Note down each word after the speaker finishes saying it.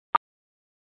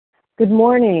Good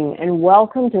morning and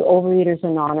welcome to Overeaters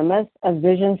Anonymous, a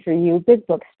Vision for You Big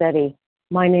Book study.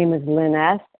 My name is Lynn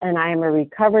S. and I am a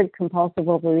recovered compulsive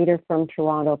overeater from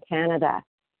Toronto, Canada.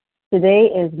 Today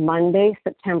is Monday,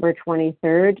 September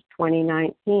 23rd,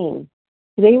 2019.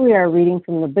 Today we are reading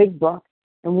from the Big Book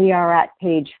and we are at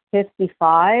page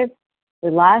 55.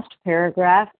 The last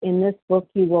paragraph in this book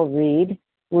you will read.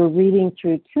 We're reading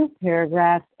through two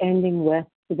paragraphs ending with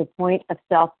to the point of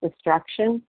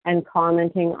self-destruction and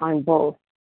commenting on both.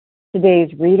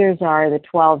 Today's readers are the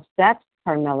 12 Steps,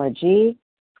 Carmela G.,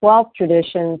 12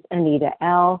 Traditions, Anita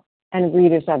L., and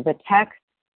readers of the text,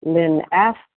 Lynn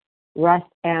F., Russ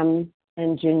M.,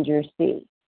 and Ginger C.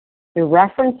 The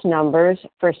reference numbers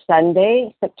for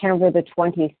Sunday, September the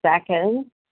 22nd,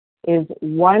 is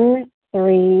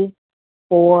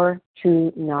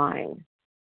 13429.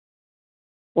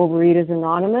 Overeaters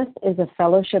Anonymous is a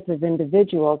fellowship of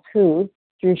individuals who,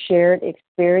 through shared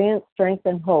experience, strength,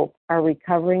 and hope, are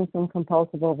recovering from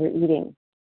compulsive overeating.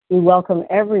 We welcome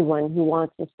everyone who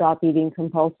wants to stop eating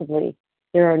compulsively.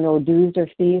 There are no dues or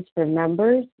fees for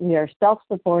members. We are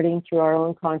self-supporting through our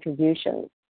own contributions,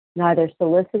 neither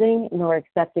soliciting nor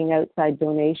accepting outside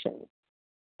donations.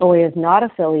 OA is not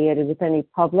affiliated with any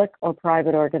public or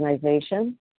private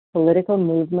organization, political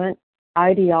movement,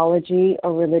 ideology,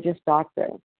 or religious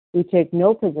doctrine. We take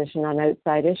no position on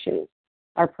outside issues.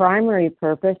 Our primary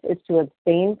purpose is to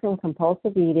abstain from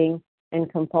compulsive eating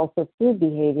and compulsive food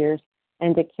behaviors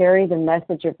and to carry the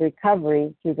message of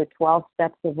recovery through the 12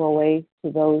 steps of OA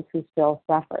to those who still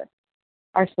suffer.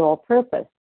 Our sole purpose.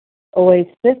 OA's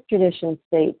fifth tradition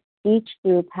states each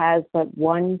group has but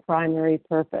one primary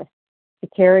purpose, to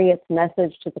carry its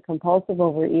message to the compulsive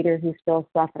overeater who still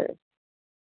suffers.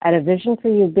 At a Vision for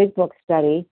You Big Book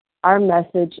study, our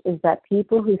message is that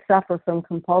people who suffer from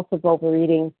compulsive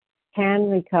overeating can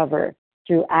recover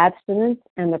through abstinence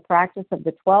and the practice of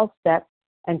the 12 steps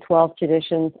and 12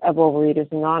 traditions of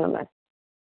Overeaters Anonymous.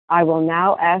 I will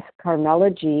now ask Carmela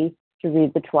G. to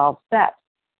read the 12 steps.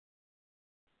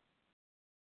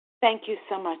 Thank you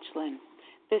so much, Lynn.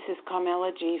 This is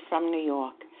Carmela G. from New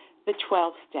York. The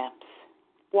 12 steps.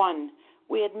 1.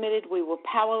 We admitted we were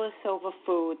powerless over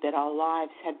food, that our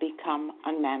lives had become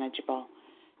unmanageable.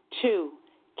 2.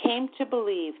 Came to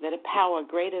believe that a power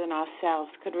greater than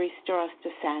ourselves could restore us to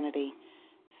sanity.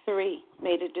 3.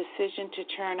 Made a decision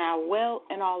to turn our will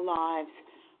and our lives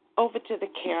over to the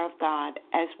care of God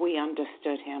as we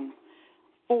understood Him.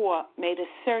 4. Made a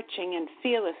searching and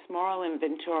fearless moral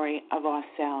inventory of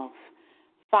ourselves.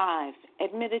 5.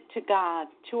 Admitted to God,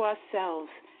 to ourselves,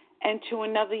 and to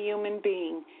another human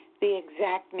being the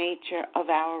exact nature of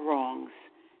our wrongs.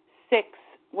 6.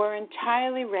 Were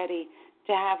entirely ready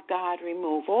to have God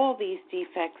remove all these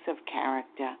defects of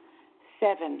character.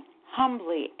 7.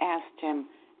 Humbly asked Him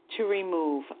to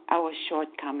remove our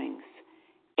shortcomings.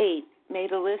 8.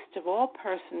 Made a list of all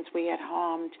persons we had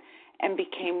harmed and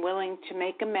became willing to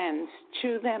make amends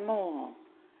to them all.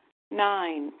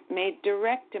 9. Made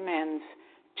direct amends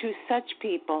to such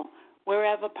people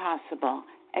wherever possible,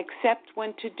 except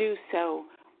when to do so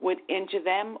would injure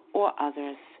them or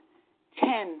others.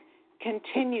 10.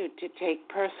 Continued to take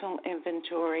personal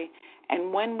inventory,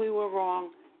 and when we were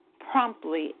wrong,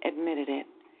 promptly admitted it.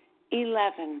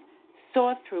 11.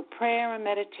 Sought through prayer and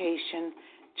meditation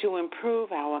to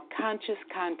improve our conscious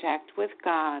contact with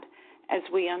God as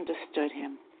we understood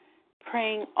Him,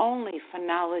 praying only for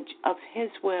knowledge of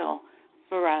His will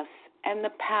for us and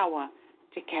the power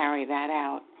to carry that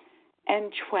out.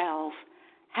 And 12.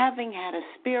 Having had a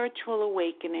spiritual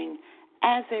awakening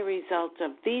as a result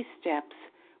of these steps,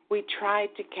 we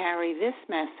tried to carry this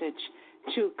message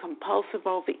to compulsive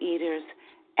overeaters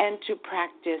and to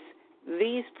practice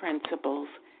these principles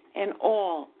in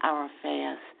all our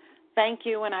affairs. Thank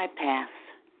you, and I pass.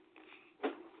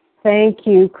 Thank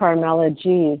you, Carmela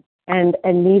G. And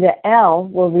Anita L.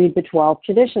 will read the 12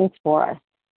 traditions for us.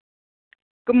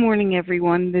 Good morning,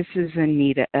 everyone. This is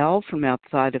Anita L. from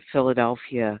outside of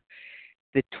Philadelphia,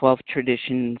 the 12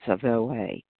 traditions of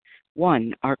OA.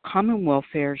 1. Our common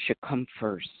welfare should come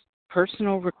first.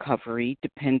 Personal recovery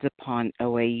depends upon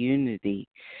OA unity.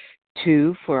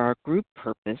 2. For our group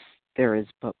purpose, there is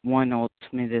but one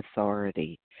ultimate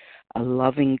authority, a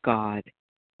loving God,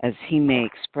 as He may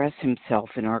express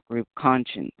Himself in our group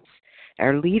conscience.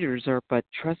 Our leaders are but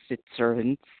trusted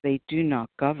servants, they do not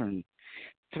govern.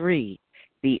 3.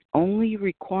 The only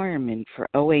requirement for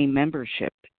OA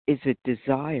membership is a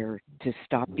desire to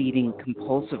stop eating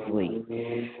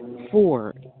compulsively.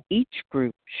 4. Each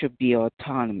group should be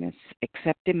autonomous,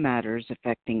 except in matters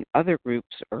affecting other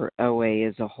groups or OA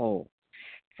as a whole.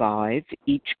 5.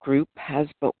 Each group has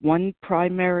but one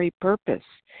primary purpose: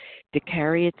 to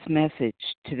carry its message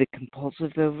to the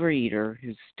compulsive overeater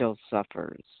who still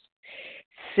suffers.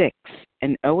 6.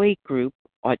 An OA group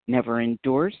ought never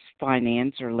endorse,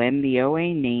 finance, or lend the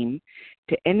OA name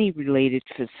to any related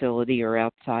facility or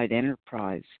outside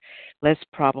enterprise, lest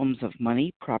problems of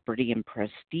money, property, and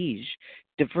prestige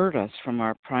divert us from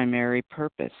our primary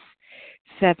purpose.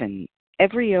 7.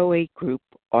 Every OA group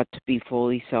ought to be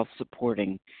fully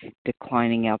self-supporting,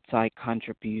 declining outside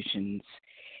contributions.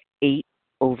 8.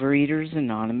 Overeaters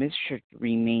Anonymous should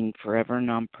remain forever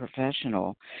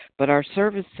non-professional, but our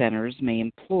service centers may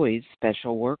employ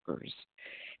special workers.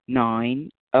 9.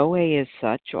 OA as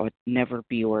such ought never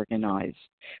be organized,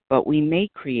 but we may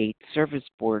create service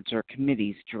boards or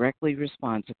committees directly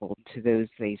responsible to those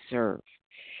they serve.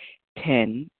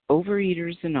 10.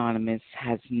 Overeaters Anonymous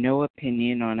has no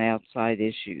opinion on outside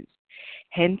issues.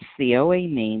 Hence, the OA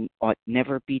name ought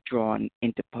never be drawn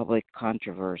into public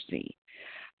controversy.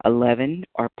 11.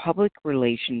 Our public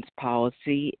relations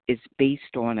policy is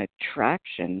based on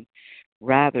attraction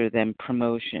rather than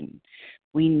promotion.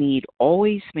 We need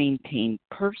always maintain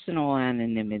personal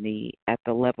anonymity at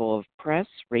the level of press,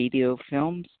 radio,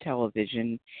 films,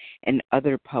 television, and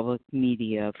other public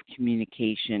media of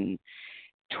communication.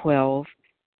 12.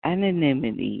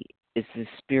 Anonymity is the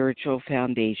spiritual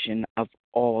foundation of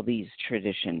all these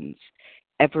traditions,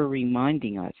 ever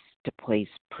reminding us to place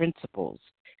principles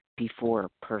before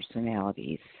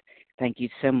personalities. Thank you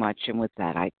so much, and with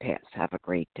that, I pass. Have a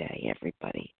great day,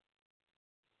 everybody.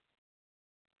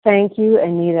 Thank you,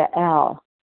 Anita L.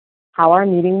 How our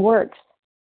meeting works.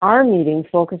 Our meeting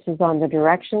focuses on the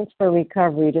directions for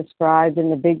recovery described in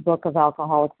the Big Book of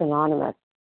Alcoholics Anonymous.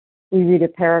 We read a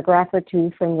paragraph or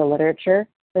two from the literature,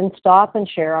 then stop and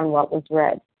share on what was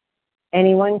read.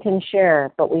 Anyone can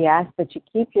share, but we ask that you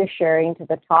keep your sharing to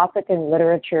the topic and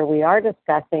literature we are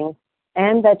discussing,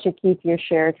 and that you keep your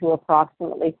share to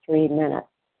approximately 3 minutes.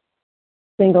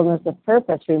 Singleness of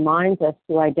purpose reminds us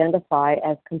to identify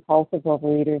as compulsive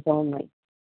overeaters only.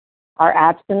 Our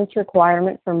abstinence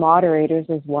requirement for moderators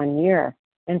is 1 year,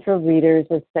 and for readers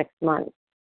is 6 months.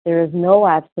 There is no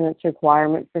abstinence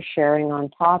requirement for sharing on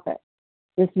topic.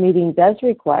 This meeting does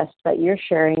request that your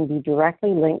sharing be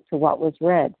directly linked to what was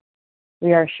read.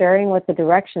 We are sharing what the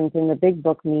directions in the Big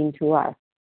Book mean to us.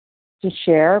 To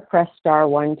share, press star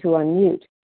 1 to unmute.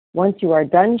 Once you are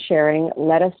done sharing,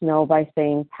 let us know by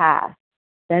saying pass.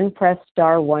 Then press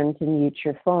star 1 to mute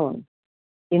your phone.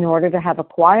 In order to have a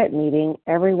quiet meeting,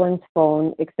 everyone's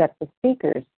phone except the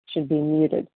speaker's should be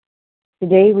muted.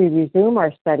 Today we resume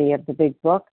our study of the Big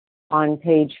Book on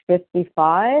page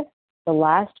 55. The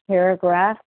last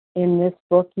paragraph in this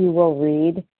book you will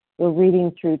read. We're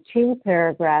reading through 2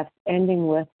 paragraphs ending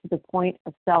with to the point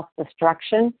of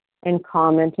self-destruction and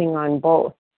commenting on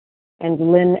both.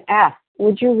 And Lynn F.,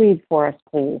 would you read for us,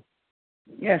 please?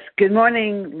 Yes. Good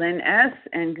morning, Lynn S.,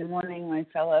 and good morning, my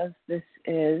fellows. This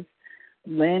is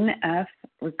Lynn F.,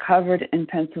 recovered in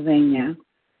Pennsylvania.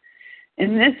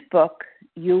 In this book,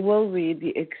 you will read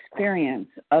the experience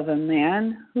of a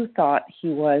man who thought he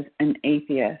was an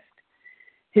atheist.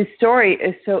 His story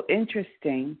is so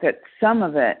interesting that some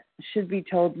of it should be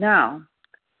told now.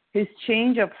 His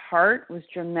change of heart was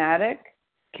dramatic,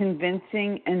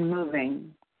 convincing, and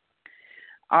moving.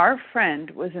 Our friend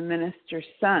was a minister's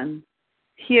son.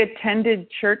 He attended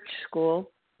church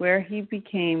school where he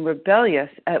became rebellious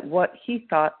at what he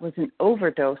thought was an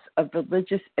overdose of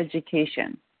religious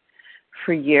education.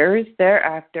 For years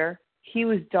thereafter, he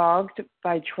was dogged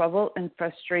by trouble and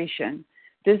frustration,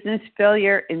 business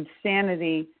failure,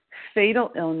 insanity,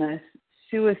 fatal illness,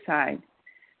 suicide.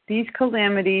 These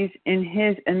calamities in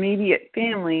his immediate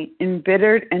family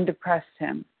embittered and depressed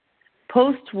him.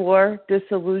 Post-war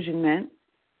disillusionment,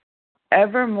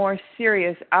 ever more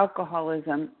serious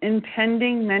alcoholism,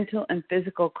 impending mental and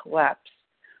physical collapse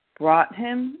brought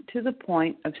him to the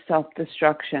point of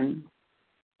self-destruction.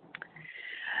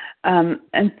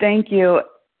 And thank you.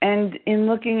 And in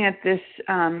looking at this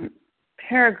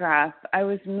paragraph, I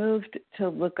was moved to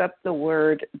look up the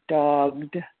word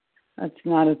dogged. That's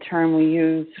not a term we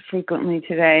use frequently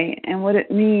today. And what it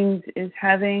means is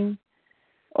having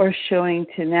or showing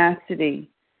tenacity,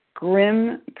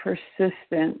 grim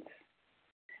persistence.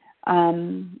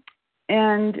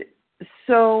 And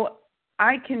so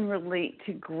I can relate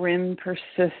to grim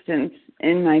persistence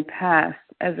in my past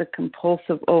as a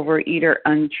compulsive overeater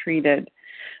untreated.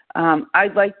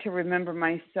 I'd like to remember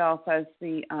myself as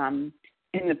in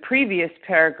the previous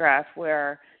paragraph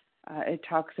where it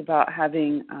talks about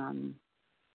having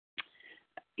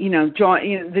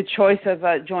the choice of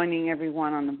joining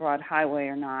everyone on the broad highway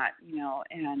or not,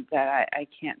 and that I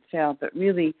can't fail. But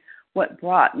really, what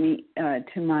brought me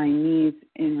to my knees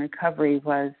in recovery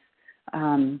was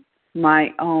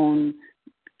my own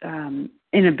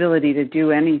inability to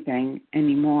do anything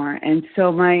anymore. And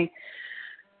so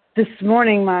this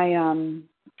morning, what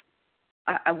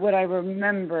I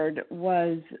remembered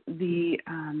was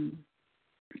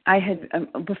I had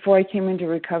before I came into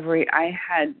recovery, I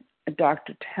had a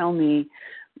doctor tell me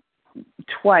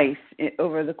twice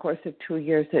over the course of 2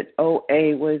 years that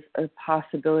OA was a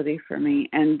possibility for me.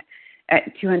 And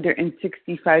at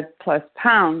 265 plus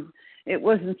pounds, it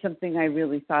wasn't something I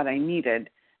really thought I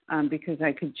needed because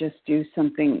I could just do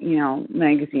something,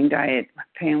 magazine diet,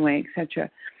 pay and weigh, etc.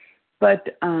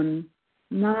 But my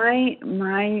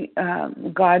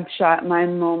God shot, my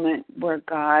moment where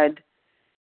God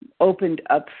opened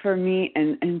up for me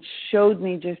and showed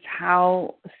me just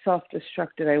how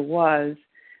self-destructed I was.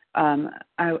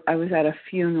 I was at a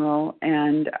funeral,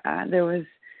 and there was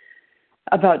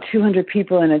about 200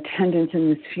 people in attendance in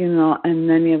this funeral, and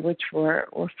many of which were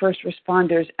first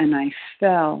responders, and I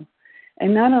fell.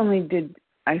 And not only did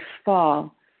I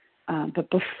fall, but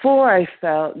before I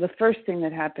fell, the first thing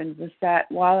that happened was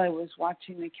that while I was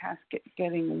watching the casket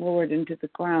getting lowered into the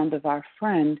ground of our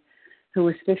friend, who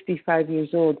was 55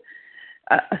 years old,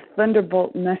 a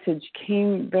thunderbolt message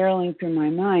came barreling through my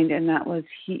mind, and that was,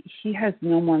 he has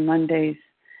no more Mondays.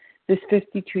 This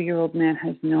 52-year-old man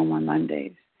has no more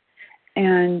Mondays.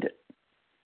 And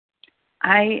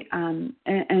I and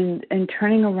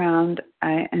turning around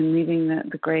and leaving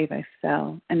the grave, I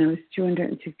fell, and I was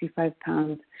 265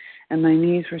 pounds, and my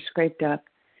knees were scraped up,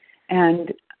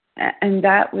 and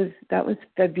that was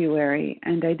February,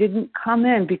 and I didn't come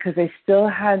in because I still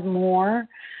had more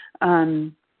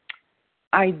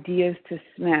ideas to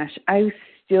smash. I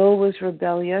still was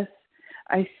rebellious.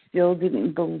 I still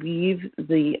didn't believe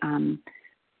the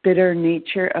bitter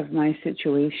nature of my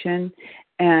situation,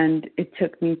 and it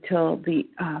took me till the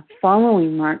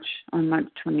following March, on March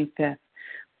 25th,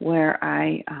 where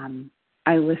I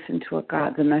listened to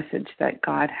the message that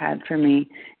God had for me,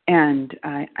 and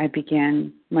I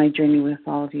began my journey with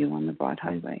all of you on the broad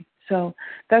highway. So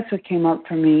that's what came up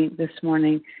for me this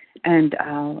morning, and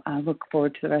I'll look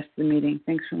forward to the rest of the meeting.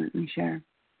 Thanks for letting me share.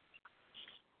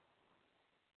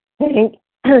 Thank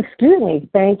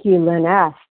you, Lynn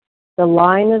F. The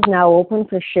line is now open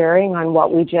for sharing on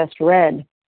what we just read.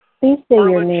 Please say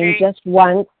your name just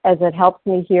once, as it helps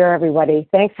me hear everybody.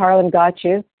 Thanks, Harlan, got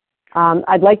you.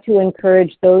 I'd like to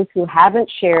encourage those who haven't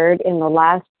shared in the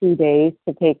last 2 days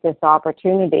to take this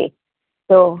opportunity.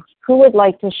 So who would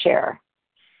like to share?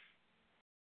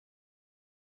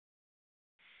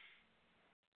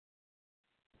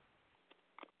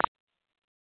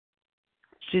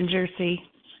 Ginger C.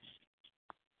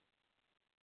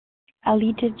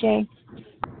 Alita J.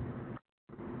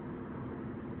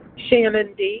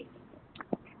 Shannon D.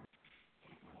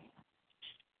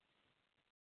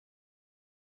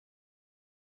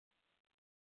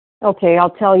 Okay, I'll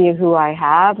tell you who I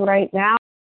have right now.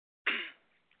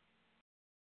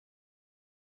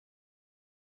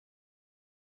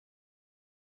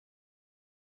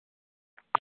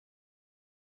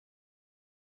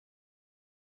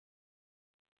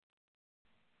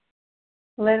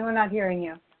 Lynn, we're not hearing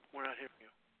you. We're not hearing you.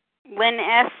 Lynn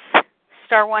S.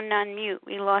 *1 on mute.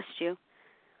 We lost you.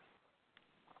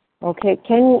 Okay,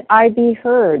 can I be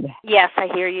heard? Yes, I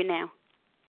hear you now.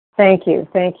 Thank you.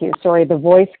 Sorry, the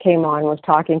voice came on, was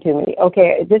talking to me.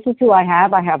 Okay, this is who I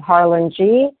have. I have Harlan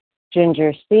G.,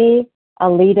 Ginger C.,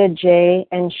 Alita J.,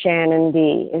 and Shannon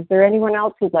D. Is there anyone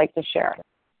else who'd like to share?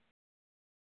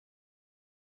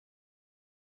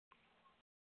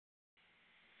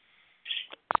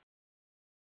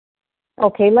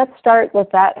 Okay, let's start with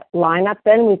that lineup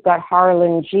then. We've got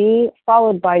Harlan G.,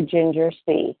 followed by Ginger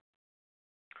C.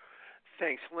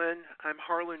 Thanks, Lynn. I'm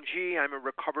Harlan G. I'm a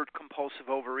recovered compulsive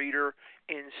overeater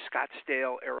in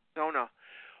Scottsdale, Arizona.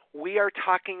 We are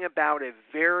talking about a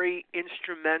very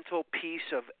instrumental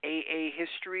piece of AA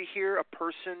history here. A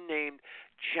person named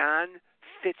John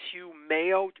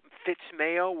Mayo. Fitz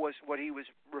Mayo was what he was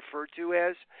referred to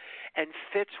as. And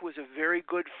Fitz was a very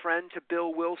good friend to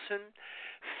Bill Wilson.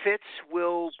 Fitz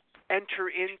will enter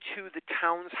into the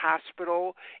town's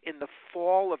hospital in the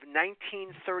fall of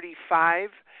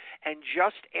 1935, and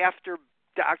just after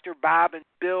Dr. Bob and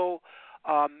Bill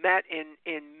met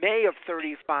in May of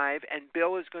 35, and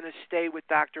Bill is going to stay with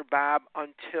Dr. Bob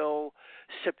until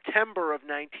September of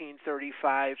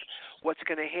 1935. What's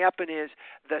going to happen is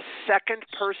the second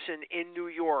person in New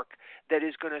York that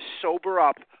is going to sober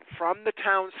up from the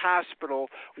town's hospital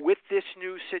with this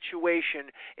new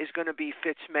situation is going to be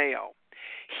Fitz Mayo.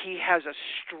 He has a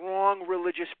strong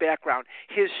religious background.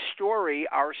 His story,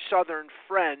 Our Southern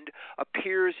Friend,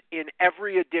 appears in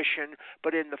every edition,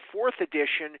 but in the fourth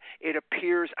edition, it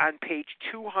appears on page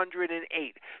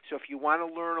 208. So if you want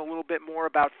to learn a little bit more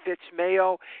about Fitz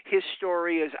Mayo, his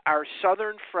story is Our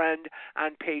Southern Friend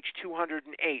on page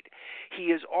 208. He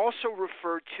is also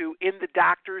referred to in the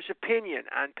doctor's opinion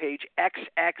on page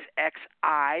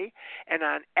XXXI, and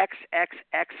on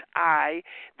XXXI,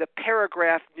 the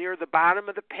paragraph near the bottom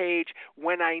of the page,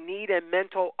 when I need a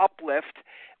mental uplift,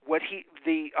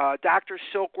 Dr.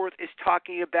 Silkworth is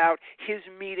talking about his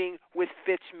meeting with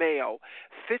Fitz Mayo.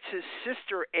 Fitz's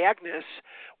sister Agnes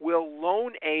will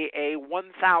loan AA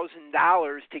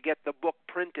 $1,000 to get the book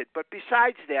printed. But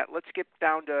besides that, let's get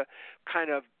down to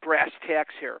kind of brass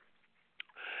tacks here.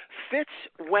 Fitz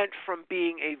went from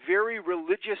being a very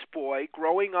religious boy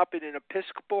growing up in an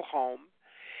Episcopal home,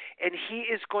 and he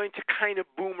is going to kind of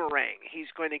boomerang. He's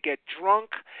going to get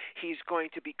drunk. He's going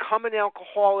to become an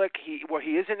alcoholic. He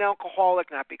is an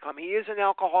alcoholic, not become. He is an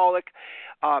alcoholic.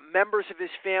 Members of his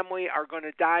family are going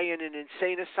to die in an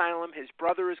insane asylum. His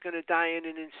brother is going to die in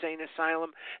an insane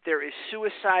asylum. There is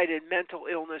suicide and mental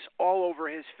illness all over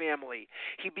his family.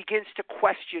 He begins to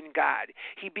question God.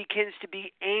 He begins to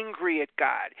be angry at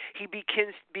God. He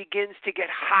begins to get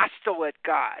hostile at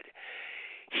God.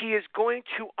 He is going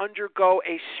to undergo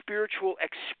a spiritual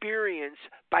experience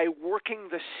by working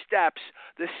the steps,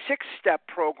 the 6-step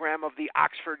program of the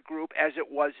Oxford group as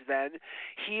it was then.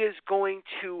 He is going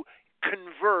to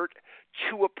convert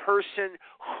to a person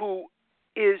who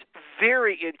is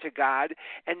very into God,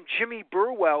 and Jimmy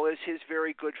Burwell is his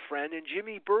very good friend, and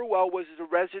Jimmy Burwell was the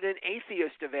resident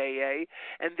atheist of AA,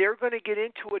 and they're going to get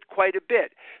into it quite a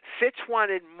bit. Fitz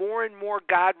wanted more and more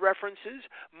God references,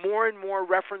 more and more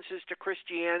references to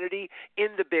Christianity in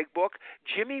the big book.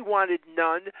 Jimmy wanted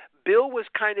none. Bill was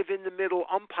kind of in the middle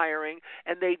umpiring,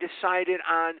 and they decided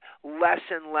on less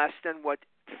and less than what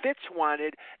Fitz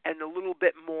wanted and a little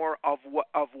bit more of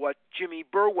what Jimmy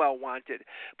Burwell wanted.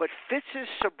 But Fitz's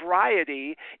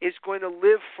sobriety is going to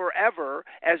live forever,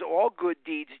 as all good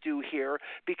deeds do here,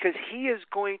 because he is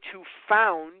going to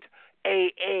found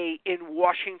AA in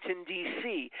Washington,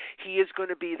 D.C. He is going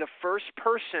to be the first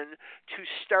person to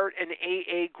start an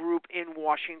AA group in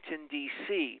Washington,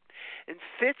 D.C. And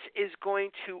Fitz is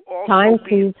going to also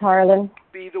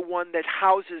be the one that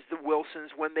houses the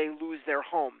Wilsons when they lose their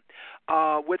home.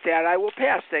 With that, I will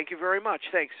pass. Thank you very much.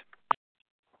 Thanks.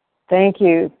 Thank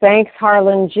you. Thanks,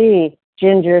 Harlan G.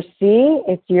 Ginger C.,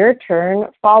 it's your turn,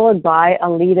 followed by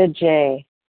Alita J.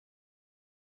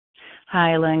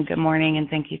 Hi, Lynn. Good morning, and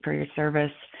thank you for your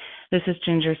service. This is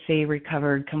Ginger C.,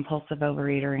 recovered compulsive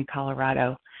overeater in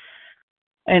Colorado.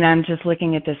 And I'm just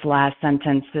looking at this last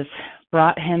sentence. This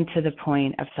brought him to the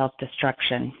point of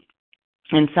self-destruction.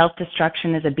 And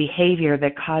self-destruction is a behavior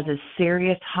that causes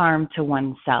serious harm to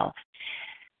oneself.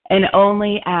 And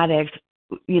only addicts,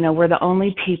 we're the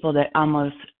only people that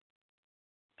almost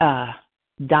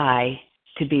die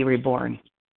to be reborn.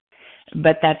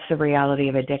 But that's the reality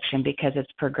of addiction, because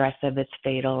it's progressive, it's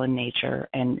fatal in nature,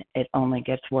 and it only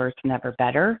gets worse, never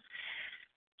better.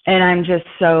 And I'm just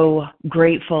so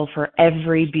grateful for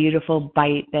every beautiful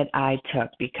bite that I took,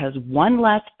 because one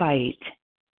less bite,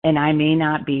 and I may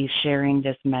not be sharing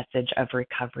this message of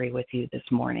recovery with you this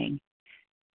morning.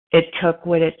 It took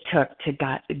what it took to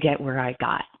get where I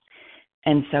got.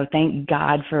 And so thank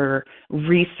God for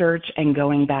research and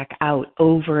going back out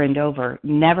over and over.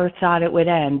 Never thought it would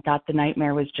end. Thought the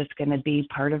nightmare was just going to be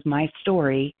part of my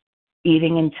story,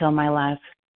 eating until my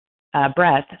last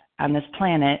breath on this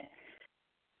planet.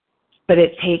 But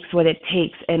it takes what it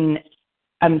takes. And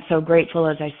I'm so grateful,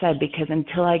 as I said, because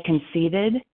until I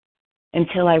conceded,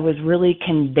 until I was really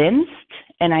convinced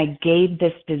and I gave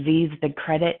this disease the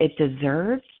credit it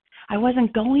deserves, I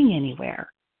wasn't going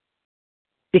anywhere.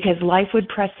 Because life would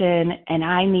press in and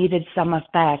I needed some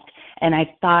effect, and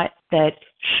I thought that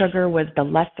sugar was the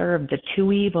lesser of the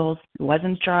two evils. It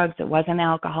wasn't drugs, it wasn't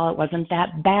alcohol, it wasn't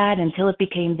that bad until it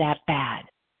became that bad,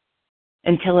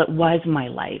 until it was my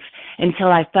life, until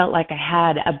I felt like I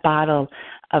had a bottle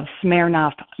of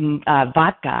Smirnoff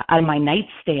vodka on my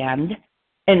nightstand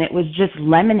and it was just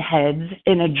lemon heads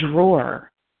in a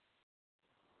drawer.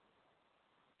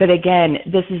 But again,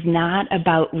 this is not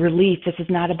about relief. This is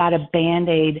not about a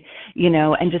Band-Aid,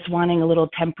 and just wanting a little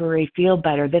temporary feel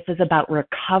better. This is about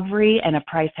recovery, and a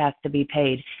price has to be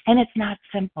paid. And it's not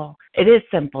simple. It is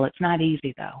simple. It's not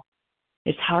easy, though.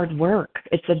 It's hard work.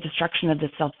 It's a destruction of the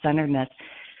self-centeredness.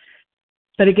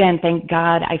 But again, thank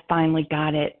God I finally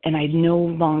got it, and I no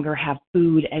longer have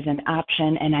food as an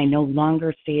option, and I no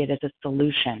longer see it as a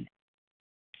solution.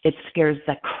 It scares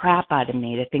the crap out of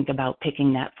me to think about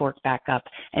picking that fork back up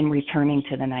and returning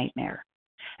to the nightmare.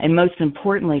 And most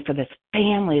importantly, for this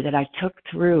family that I took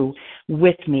through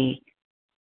with me,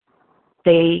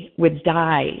 they would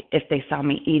die if they saw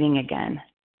me eating again.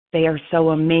 They are so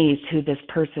amazed who this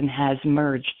person has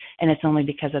merged, and it's only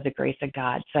because of the grace of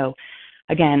God. So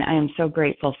again, I am so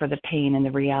grateful for the pain and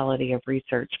the reality of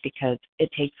research, because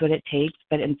it takes what it takes,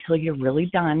 but until you're really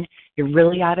done, you're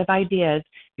really out of ideas,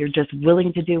 you're just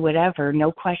willing to do whatever,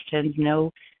 no questions,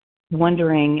 no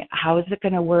wondering, how is it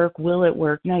going to work? Will it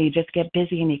work? No, you just get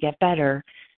busy and you get better.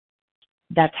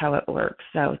 That's how it works.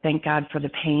 So thank God for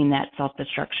the pain, that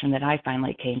self-destruction that I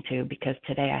finally came to, because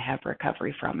today I have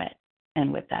recovery from it.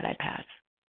 And with that, I pass.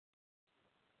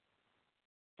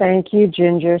 Thank you,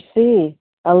 Ginger C.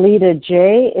 Alita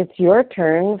J., it's your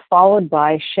turn, followed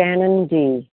by Shannon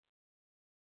D.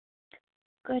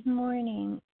 Good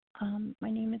morning. My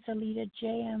name is Alita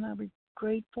J. I'm a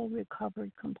grateful,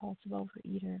 recovered, compulsive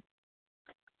overeater.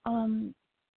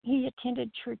 He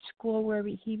attended church school where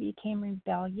he became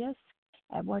rebellious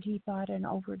at what he thought an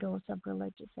overdose of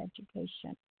religious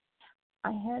education.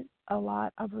 I have a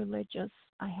lot of religious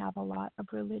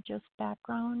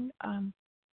background.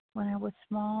 When I was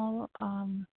small,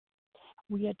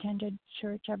 we attended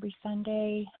church every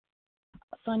Sunday,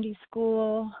 Sunday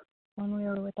school. When we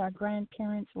were with our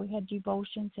grandparents, we had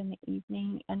devotions in the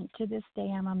evening. And to this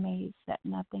day, I'm amazed that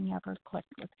nothing ever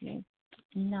clicked with me.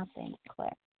 Nothing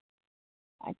clicked.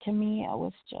 To me,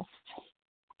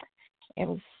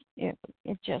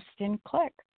 it just didn't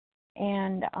click.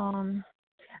 And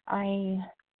I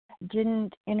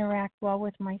didn't interact well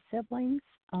with my siblings.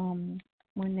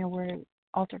 When there were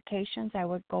altercations, I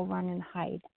would go run and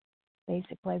hide.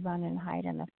 Basically run and hide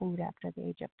in the food after the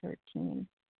age of 13.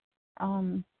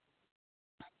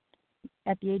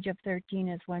 At the age of 13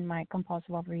 is when my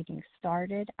compulsive overeating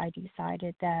started. I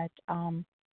decided that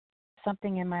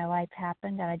something in my life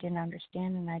happened that I didn't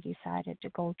understand, and I decided to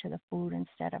go to the food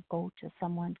instead of go to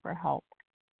someone for help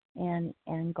and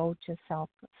go to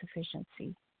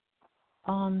self-sufficiency.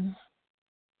 And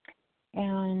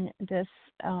this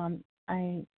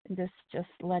just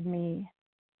led me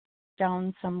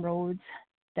down some roads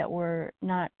that were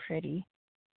not pretty,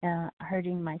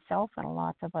 hurting myself and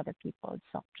lots of other people,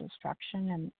 self-destruction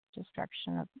and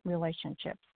destruction of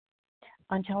relationships.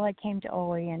 Until I came to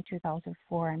OA in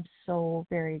 2004, I'm so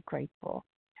very grateful.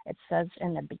 It says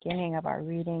in the beginning of our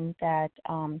reading that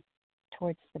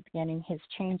towards the beginning, his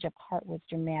change of heart was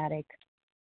dramatic,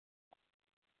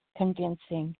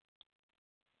 convincing,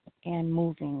 and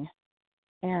moving.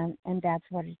 And that's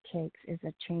what it takes, is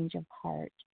a change of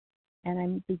heart. And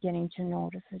I'm beginning to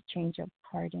notice a change of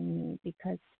heart in me,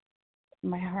 because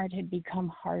my heart had become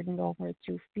hardened over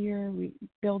through fear,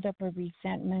 build up of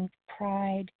resentment,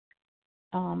 pride,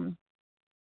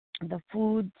 the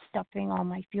food, stuffing all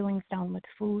my feelings down with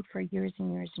food for years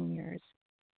and years and years.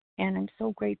 And I'm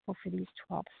so grateful for these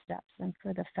 12 steps and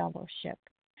for the fellowship.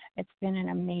 It's been an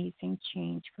amazing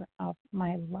change of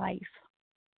my life.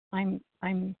 I'm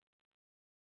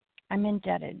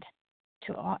indebted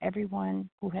to everyone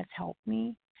who has helped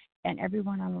me and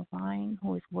everyone on the line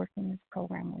who is working this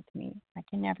program with me. I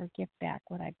can never give back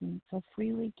what I've been so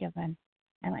freely given,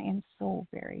 and I am so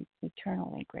very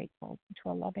eternally grateful to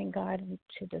a loving God and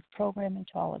to this program and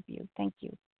to all of you. Thank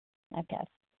you. I pass.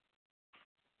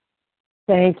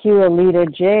 Thank you, Alita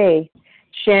J.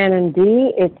 Shannon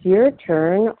D., it's your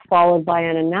turn, followed by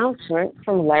an announcement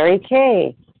from Larry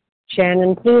K.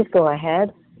 Shannon, please go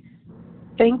ahead.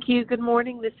 Thank you. Good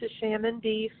morning. This is Shannon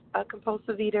D., a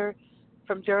compulsive eater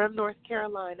from Durham, North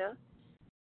Carolina.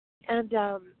 And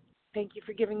thank you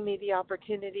for giving me the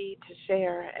opportunity to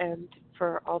share and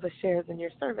for all the shares in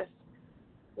your service.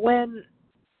 When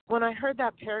I heard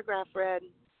that paragraph read,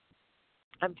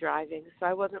 I'm driving, so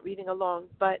I wasn't reading along,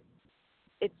 but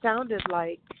it sounded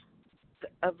like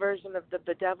a version of the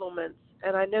bedevilments,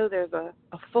 and I know there's a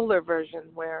fuller version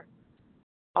where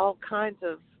all kinds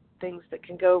of things that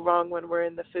can go wrong when we're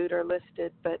in the food are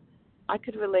listed, but I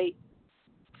could relate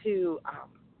to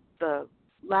the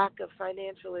lack of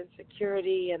financial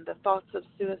insecurity and the thoughts of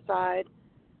suicide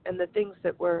and the things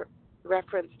that were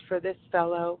referenced for this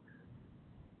fellow.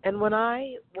 And when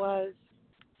I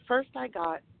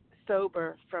got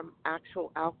sober from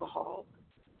actual alcohol,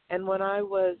 And when I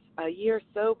was a year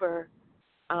sober,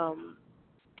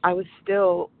 I was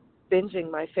still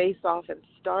binging my face off and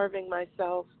starving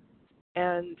myself.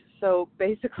 And so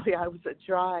basically I was a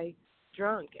dry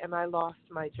drunk, and I lost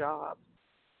my job.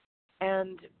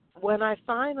 And when I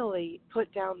finally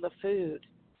put down the food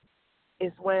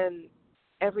is when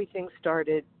everything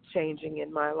started changing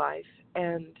in my life.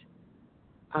 And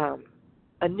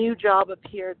a new job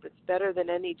appeared that's better than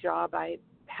any job I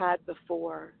had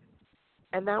before.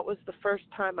 And that was the first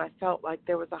time I felt like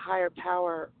there was a higher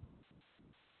power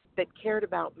that cared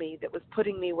about me, that was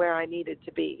putting me where I needed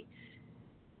to be.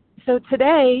 So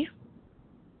today,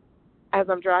 as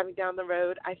I'm driving down the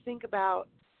road, I think about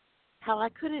how I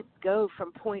couldn't go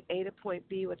from point A to point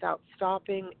B without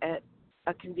stopping at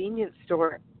a convenience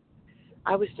store.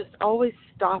 I was just always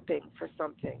stopping for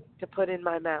something to put in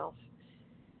my mouth.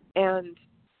 And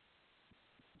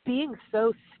being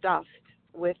so stuffed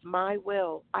with my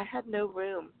will, I had no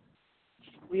room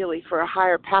really for a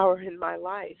higher power in my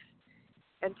life.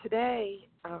 And today,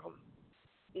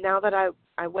 now that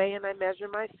I weigh and I measure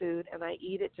my food and I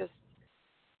eat it just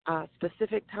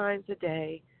specific times a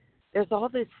day, there's all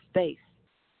this space.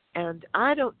 And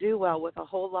I don't do well with a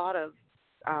whole lot of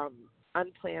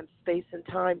unplanned space and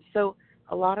time. So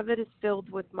a lot of it is filled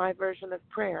with my version of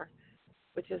prayer,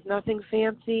 which is nothing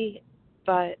fancy,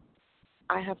 but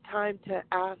I have time to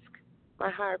ask my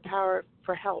higher power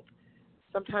for help,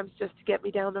 sometimes just to get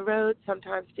me down the road,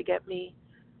 sometimes to get me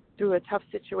through a tough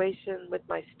situation with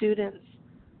my students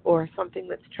or something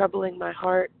that's troubling my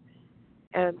heart.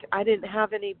 And I didn't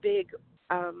have any big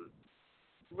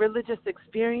religious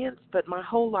experience, but my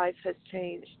whole life has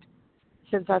changed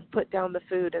since I've put down the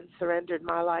food and surrendered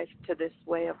my life to this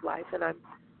way of life, and I'm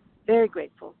very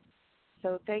grateful.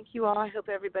 So thank you all. I hope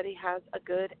everybody has a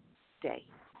good day.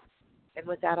 And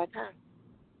with that, I pass.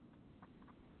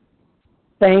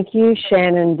 Thank you,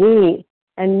 Shannon D.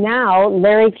 And now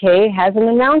Larry K. has an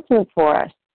announcement for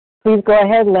us. Please go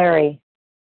ahead, Larry.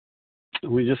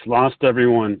 We just lost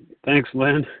everyone. Thanks,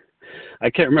 Lynn. I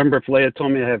can't remember if Leah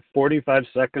told me I have 45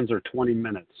 seconds or 20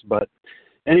 minutes, but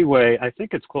anyway, I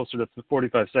think it's closer to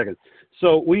 45 seconds.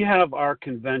 So we have our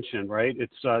convention, right?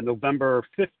 It's November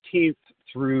 15th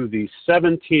through the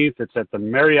 17th. It's at the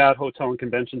Marriott Hotel and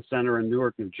Convention Center in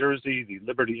Newark, New Jersey, the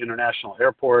Liberty International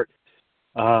Airport.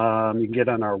 You can get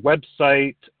on our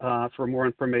website for more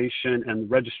information,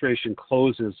 and registration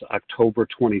closes October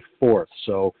 24th.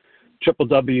 So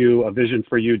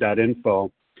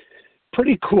www.avisionforyou.info.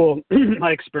 Pretty cool.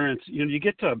 My experience. We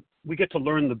get to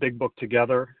learn the big book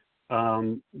together.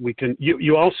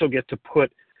 You also get to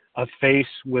put a face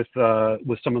with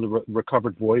some of the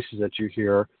recovered voices that you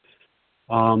hear.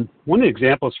 One of the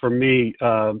examples for me,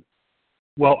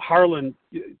 Harlan,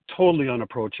 totally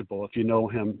unapproachable if you know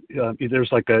him.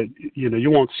 There's like you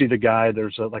won't see the guy.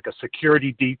 There's like a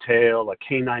security detail, a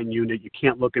K-9 unit. You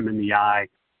can't look him in the eye.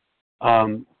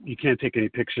 You can't take any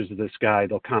pictures of this guy.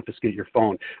 They'll confiscate your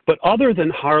phone. But other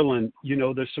than Harlan,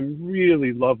 there's some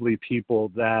really lovely people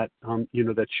that,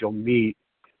 that you'll meet.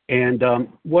 And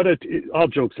all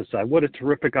jokes aside, what a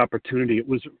terrific opportunity.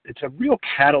 It's a real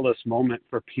catalyst moment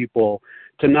for people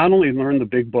to not only learn the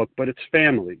big book, but it's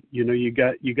family. You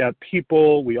got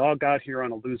people, we all got here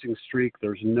on a losing streak.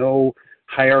 There's no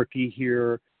hierarchy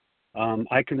here.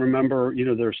 I can remember,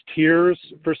 there's tears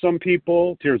for some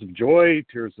people, tears of joy,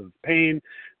 tears of pain.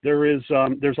 There's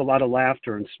a lot of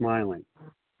laughter and smiling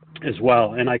as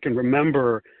well. And I can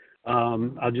remember,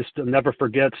 I'll never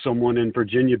forget someone in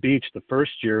Virginia Beach the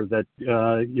first year that,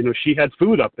 she had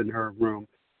food up in her room,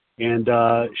 and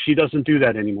she doesn't do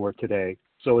that anymore today.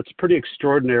 So it's pretty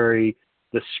extraordinary,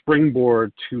 the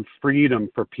springboard to freedom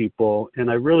for people. And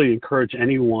I really encourage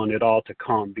anyone at all to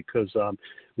come, because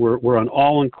we're an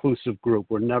all-inclusive group.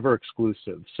 We're never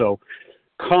exclusive. So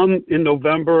come in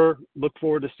November. Look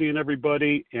forward to seeing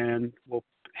everybody, and we'll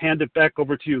hand it back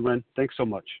over to you, Lynn. Thanks so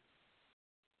much.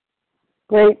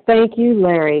 Great. Thank you,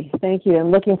 Larry. Thank you.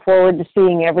 And looking forward to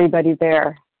seeing everybody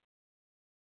there.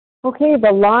 Okay,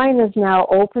 the line is now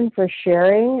open for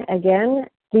sharing. Again,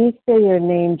 please say your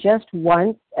name just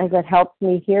once, as it helps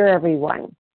me hear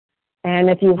everyone. And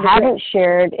if you haven't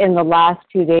shared in the last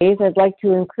 2 days, I'd like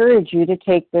to encourage you to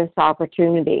take this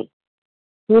opportunity.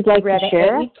 Who'd like to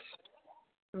share?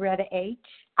 Retta H.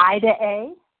 Ida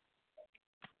A.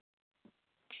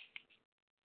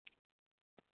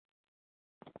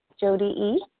 Jody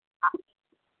E.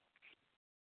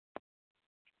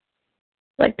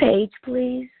 What page,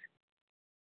 please?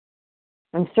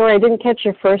 I'm sorry, I didn't catch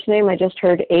your first name. I just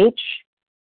heard H.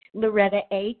 Loretta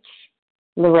H.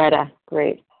 Loretta,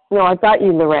 great. No, I've got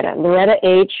you, Loretta. Loretta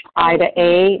H, Ida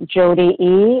A, Jody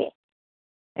E.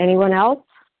 Anyone else?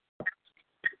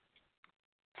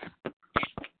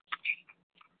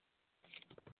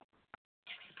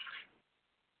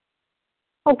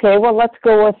 Okay, well, let's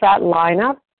go with that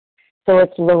lineup. So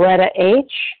it's Loretta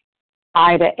H.,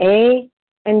 Ida A.,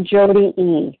 and Jody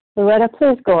E. Loretta,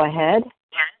 please go ahead.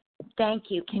 Thank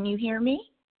you. Can you hear me?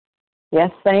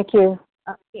 Yes, thank you.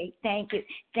 Okay, thank you.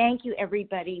 Thank you,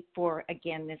 everybody, for,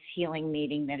 again, this healing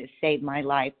meeting that has saved my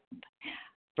life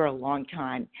for a long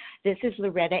time. This is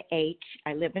Loretta H.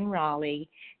 I live in Raleigh.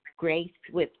 Grace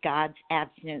with God's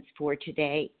abstinence for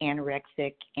today,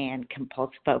 anorexic and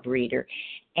compulsive overeater.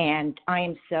 And I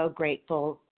am so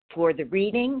grateful for the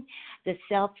reading, the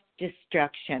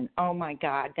self-destruction. Oh, my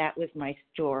God, that was my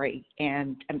story,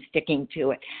 and I'm sticking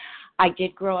to it. I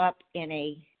did grow up in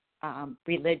a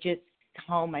religious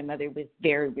home. My mother was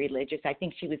very religious. I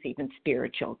think she was even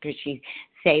spiritual because she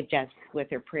saved us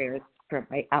with her prayers from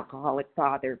my alcoholic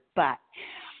father. But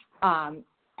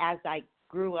as I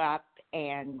grew up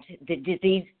and the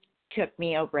disease took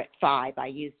me over at 5, I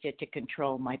used it to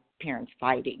control my parents'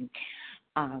 fighting.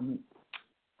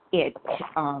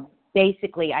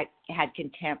 Basically, I had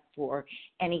contempt for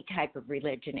any type of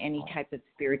religion, any type of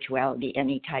spirituality,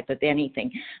 any type of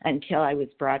anything until I was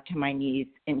brought to my knees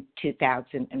in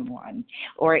 2001,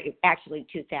 or actually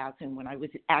 2000 when I was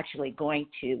actually going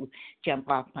to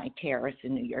jump off my terrace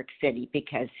in New York City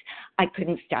because I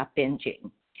couldn't stop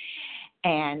binging.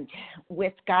 And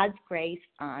with God's grace,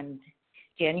 on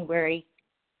January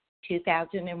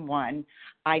 2001,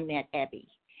 I met Ebby.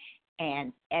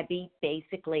 And Ebby,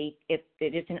 basically, if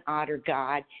it isn't odd or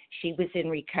God, she was in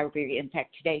recovery. In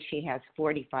fact, today she has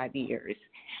 45 years.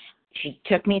 She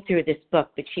took me through this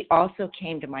book, but she also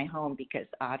came to my home because,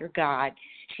 odd or God,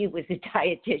 she was a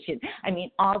dietitian. I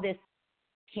mean, all this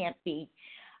can't be,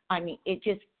 it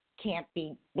just can't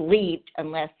be believed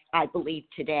unless I believe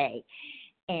today.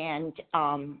 And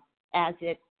as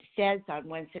it says on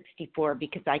 164,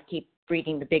 because I keep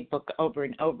reading the big book over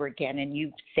and over again, and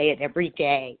you say it every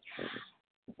day,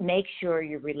 make sure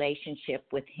your relationship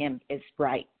with him is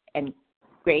right, and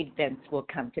great events will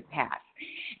come to pass.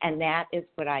 And that is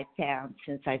what I found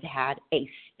since I've had a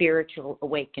spiritual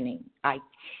awakening. I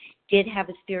did have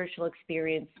a spiritual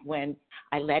experience when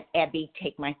I let Ebby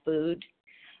take my food,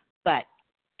 but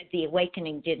the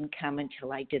awakening didn't come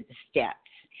until I did the steps.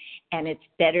 And it's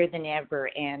better than ever.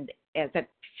 And as I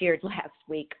shared last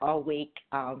week, all week,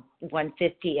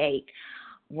 158,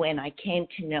 when I came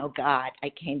to know God,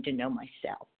 I came to know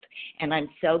myself. And I'm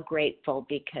so grateful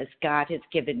because God has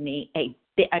given me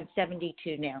I'm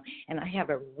 72 now, and I have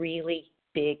a really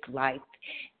big life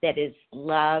that is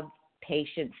love,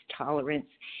 patience, tolerance,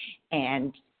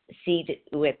 and see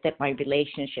with that my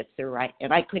relationships are right.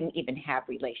 And I couldn't even have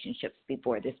relationships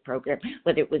before this program,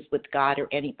 whether it was with God or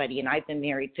anybody. And I've been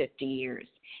married 50 years.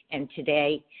 And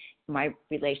today, my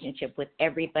relationship with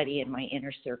everybody in my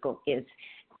inner circle is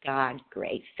God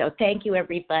grace. So thank you,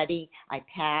 everybody. I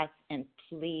pass, and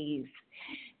please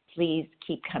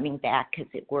keep coming back because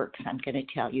it works. I'm going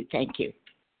to tell you. Thank you.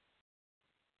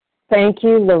 Thank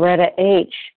you, Loretta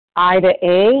H. Ida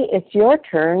A., it's your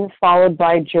turn, followed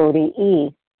by Jody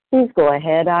E. Please go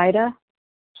ahead, Ida.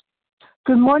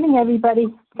 Good morning, everybody.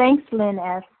 Thanks, Lynn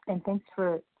S., and thanks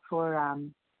for a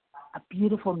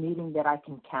beautiful meeting that I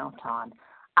can count on.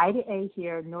 Ida A.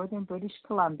 here, Northern British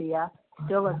Columbia,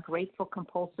 still a grateful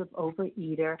compulsive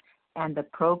overeater, and the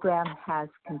program has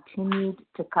continued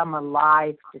to come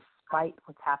alive despite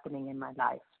what's happening in my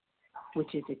life,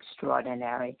 which is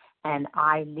extraordinary. And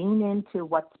I lean into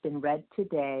what's been read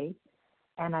today,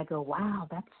 and I go, wow,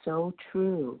 that's so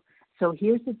true. So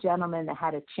here's a gentleman that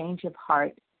had a change of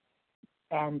heart,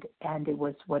 and it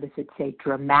was, what does it say,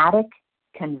 dramatic,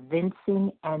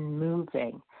 convincing, and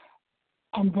moving.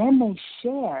 And then they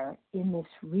share in this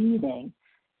reading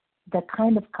the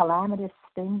kind of calamitous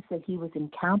things that he was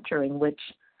encountering, which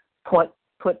put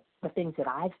the things that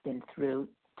I've been through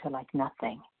to like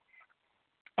nothing.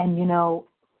 And, you know,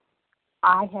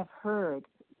 I have heard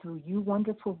through you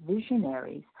wonderful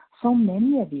visionaries, so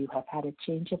many of you have had a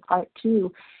change of heart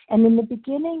too. And in the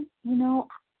beginning, you know,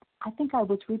 I think I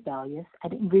was rebellious. I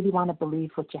didn't really want to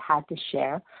believe what you had to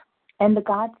share. And the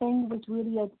God thing was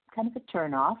really a kind of a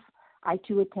turnoff. I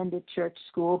too attended church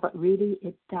school, but really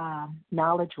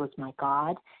knowledge was my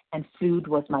God and food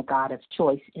was my God of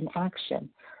choice in action.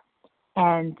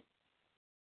 And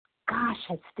gosh,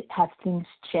 have things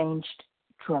changed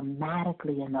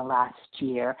dramatically in the last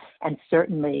year, and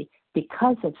certainly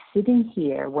because of sitting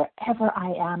here wherever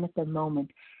I am at the moment,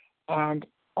 and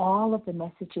all of the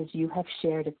messages you have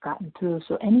shared have gotten through.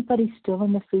 So anybody still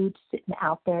in the food, sitting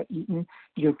out there eating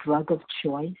your drug of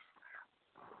choice,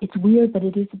 it's weird, but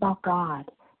it is about God,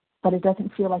 but it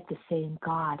doesn't feel like the same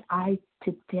God. I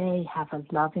today have a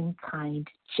loving, kind,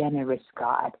 generous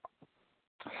God.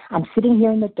 I'm sitting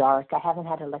here in the dark. I haven't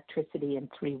had electricity in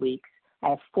 3 weeks. I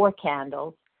have 4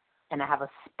 candles, and I have a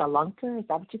spelunker. Is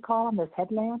that what you call them? Those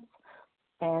headlamps.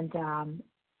 And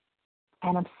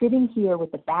I'm sitting here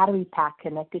with the battery pack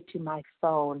connected to my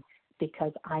phone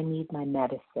because I need my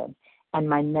medicine. And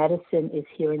my medicine is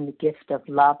hearing the gift of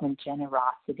love and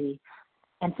generosity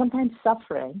and sometimes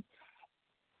suffering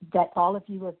that all of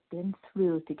you have been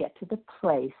through to get to the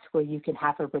place where you can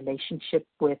have a relationship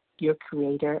with your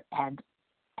Creator and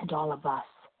all of us.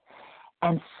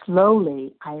 And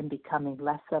slowly I am becoming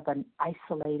less of an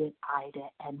isolated Ida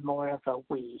and more of a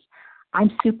we.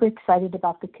 I'm super excited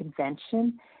about the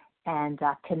convention and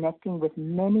connecting with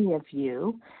many of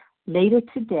you. Later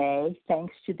today,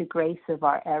 thanks to the grace of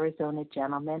our Arizona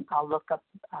gentleman, I'll look up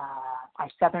our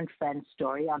Southern Friend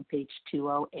story on page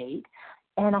 208.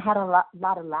 And I had a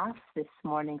lot of laughs this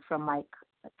morning from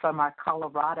our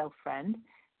Colorado friend,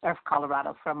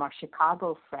 from our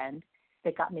Chicago friend,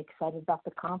 that got me excited about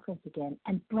the conference again.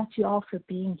 And bless you all for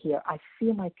being here. I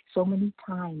feel like so many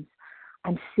times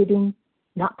I'm sitting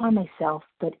not by myself,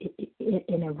 but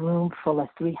in a room full of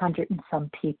 300 and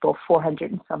some people,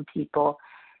 400 and some people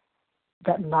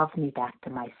that love me back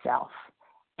to myself.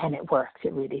 And it works.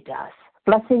 It really does.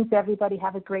 Blessings, everybody.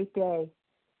 Have a great day.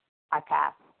 I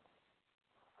pass.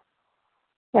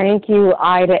 Thank you,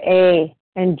 Ida A.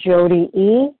 And Jody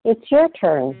E., it's your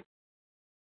turn.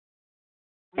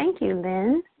 Thank you,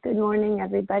 Lynn. Good morning,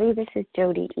 everybody. This is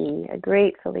Jody E., a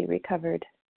gratefully recovered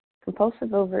compulsive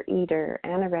overeater,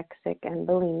 anorexic, and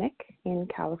bulimic in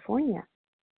California.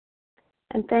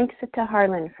 And thanks to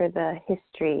Harlan for the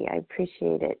history. I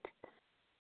appreciate it.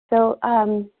 So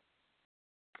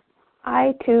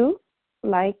I, too,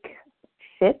 like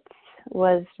Fitz,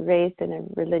 was raised in a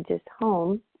religious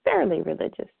home, fairly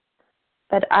religious.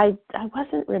 But I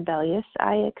wasn't rebellious.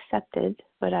 I accepted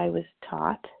what I was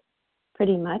taught,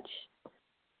 pretty much.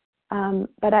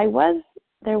 But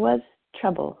there was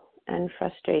trouble and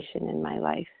frustration in my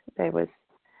life. There was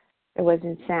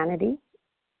insanity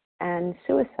and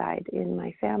suicide in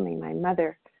my family. My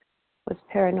mother was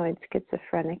paranoid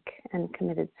schizophrenic and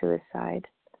committed suicide.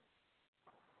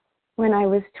 When I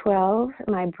was 12,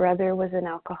 my brother was an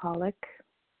alcoholic.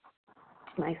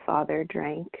 My father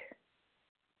drank.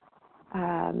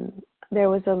 There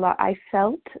was a lot. I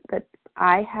felt that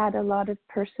I had a lot of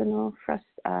personal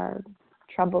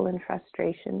trouble and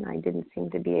frustration. I didn't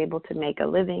seem to be able to make a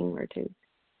living or to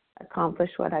accomplish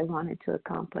what I wanted to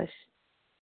accomplish.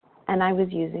 And I was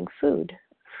using food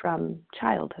from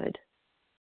childhood.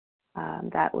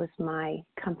 That was my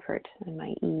comfort and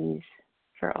my ease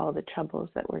for all the troubles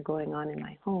that were going on in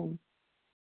my home.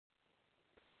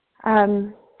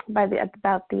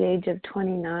 About the age of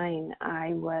 29,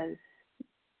 I was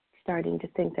starting to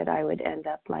think that I would end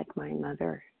up like my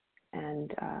mother,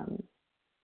 and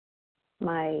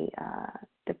my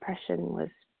depression was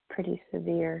pretty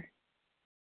severe.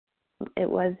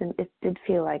 It did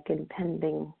feel like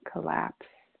impending collapse.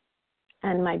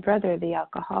 And my brother, the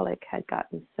alcoholic, had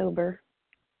gotten sober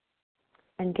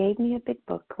and gave me a big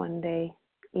book one day,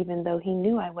 even though he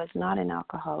knew I was not an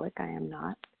alcoholic. I am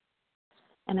not.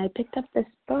 And I picked up this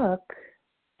book,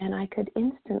 and I could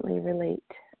instantly relate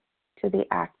to the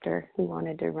actor who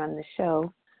wanted to run the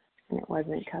show, and it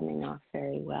wasn't coming off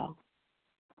very well.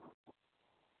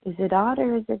 Is it odd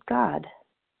or is it God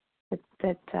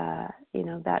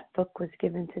that book was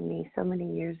given to me so many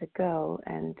years ago,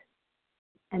 and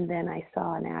then I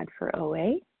saw an ad for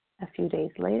OA a few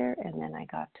days later, and then I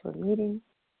got to a meeting,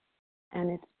 and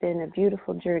it's been a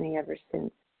beautiful journey ever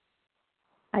since.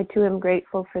 I too am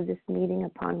grateful for this meeting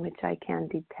upon which I can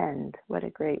depend. What a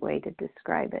great way to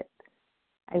describe it.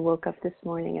 I woke up this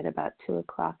morning at about 2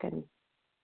 o'clock and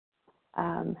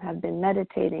have been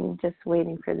meditating, just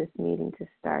waiting for this meeting to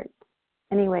start.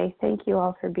 Anyway, thank you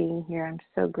all for being here. I'm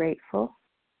so grateful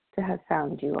to have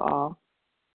found you all.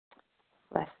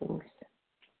 Blessings.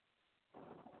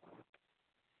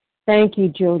 Thank you,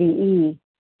 Jody E.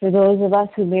 For those of us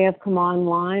who may have come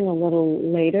online a little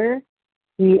later,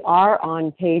 we are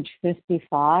on page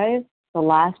 55, the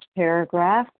last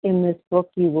paragraph in this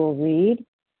book you will read.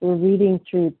 We're reading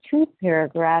through 2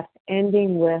 paragraphs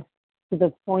ending with to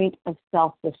the point of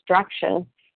self-destruction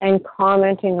and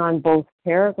commenting on both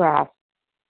paragraphs.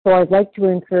 So I'd like to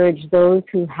encourage those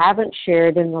who haven't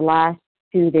shared in the last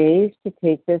 2 days to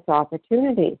take this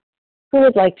opportunity. Who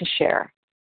would like to share?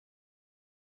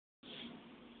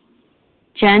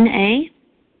 Jen A.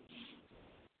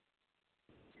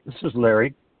 This is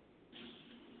Larry.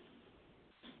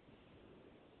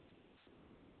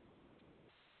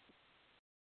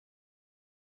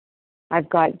 I've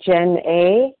got Jen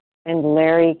A. and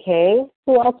Larry K.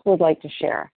 Who else would like to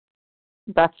share?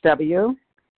 Beth W.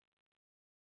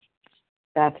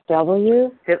 Beth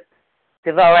W.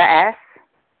 Devorah S.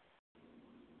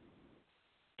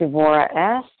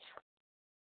 Devorah S.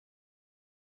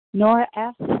 Nora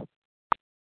F.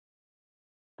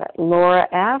 Laura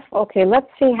F. Okay, let's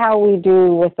see how we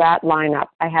do with that lineup.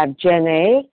 I have Jen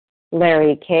A.,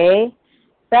 Larry K.,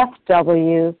 Beth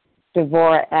W.,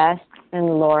 Devorah S., and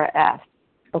Laura F.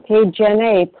 Okay, Jen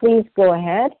A., please go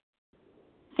ahead.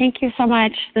 Thank you so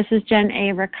much. This is Jen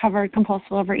A., recovered compulsive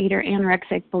overeater,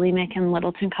 anorexic, bulimic in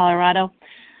Littleton, Colorado.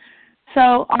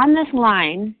 So on this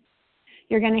line,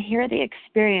 you're going to hear the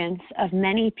experience of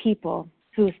many people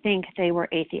who think they were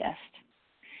atheists.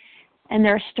 And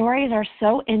their stories are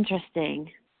so interesting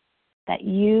that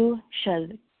you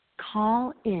should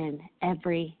call in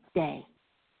every day,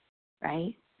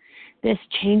 right? This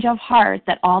change of heart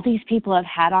that all these people have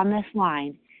had on this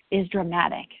line is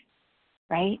dramatic,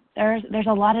 right? There's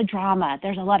a lot of drama.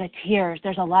 There's a lot of tears.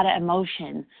 There's a lot of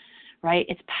emotion, right?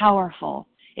 It's powerful.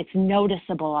 It's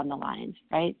noticeable on the lines,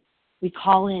 right? We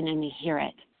call in and we hear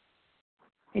it.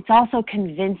 It's also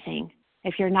convincing.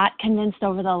 If you're not convinced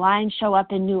over the line, show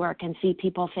up in Newark and see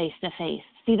people face to face.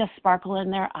 See the sparkle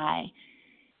in their eye.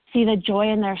 See the joy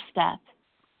in their step.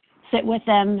 Sit with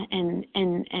them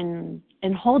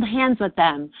and hold hands with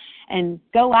them and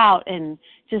go out and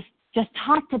just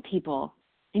talk to people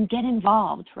and get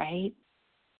involved, right?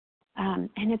 And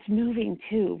it's moving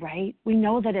too, right? We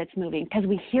know that it's moving because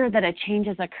we hear that a change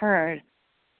has occurred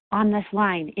on this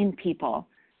line in people.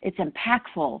 It's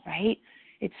impactful, right?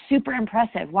 It's super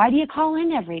impressive. Why do you call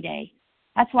in every day?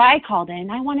 That's why I called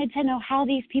in. I wanted to know how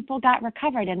these people got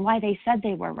recovered and why they said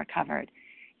they were recovered.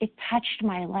 It touched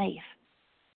my life,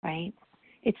 right?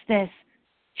 It's this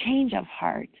change of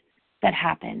heart that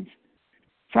happened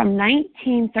from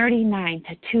 1939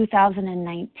 to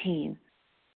 2019.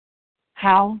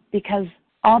 How? Because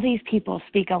all these people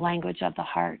speak a language of the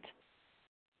heart.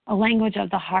 A language of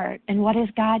the heart. And what is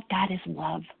God? God is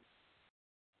love.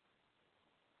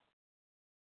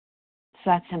 It's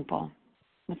that simple.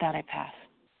 With that, I pass.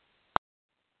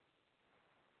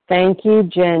 Thank you,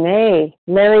 Jen A.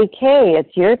 Larry K.,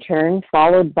 it's your turn,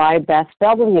 followed by Beth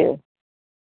W.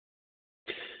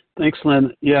 Thanks,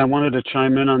 Lynn. Yeah, I wanted to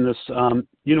chime in on this.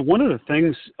 One of the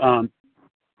things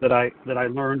that I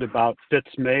learned about Fitz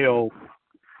Mayo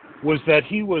was that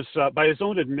he was, by his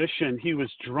own admission, he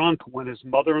was drunk when his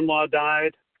mother-in-law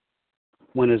died,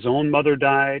 when his own mother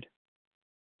died,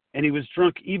 and he was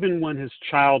drunk even when his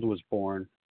child was born.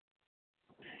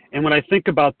 And when I think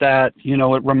about that,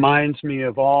 it reminds me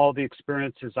of all the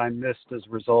experiences I missed as a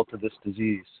result of this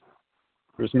disease.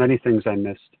 There's many things I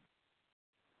missed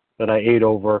that I ate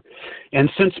over. And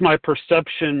since my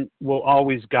perception will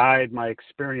always guide my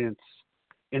experience,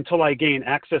 until I gain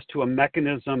access to a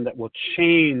mechanism that will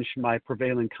change my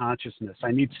prevailing consciousness,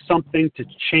 I need something to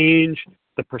change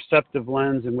the perceptive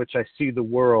lens in which I see the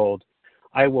world.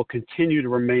 I will continue to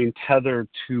remain tethered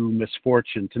to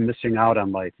misfortune, to missing out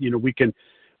on life.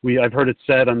 I've heard it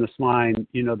said on this line,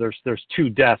 there's two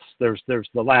deaths. There's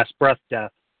the last breath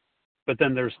death, but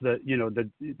then there's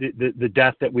the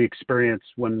death that we experience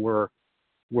when we're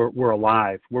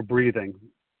alive. We're breathing,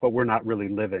 but we're not really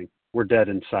living. We're dead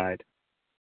inside.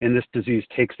 And this disease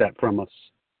takes that from us.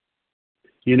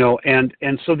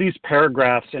 And so these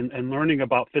paragraphs and learning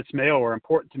about Fitz Mayo are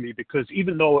important to me because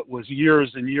even though it was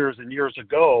years and years and years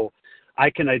ago,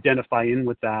 I can identify in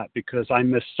with that because I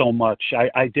missed so much.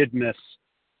 I did miss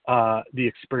the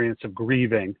experience of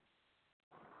grieving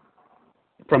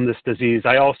from this disease.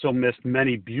 I also missed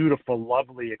many beautiful,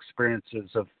 lovely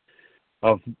experiences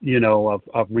of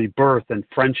rebirth and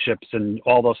friendships and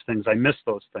all those things. I missed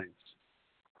those things.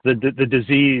 The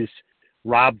disease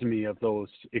robbed me of those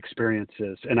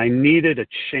experiences, and I needed a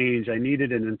change. I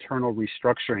needed an internal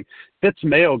restructuring. Fitz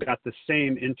Mayo got the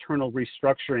same internal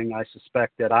restructuring, I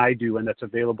suspect, that I do and that's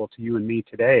available to you and me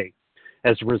today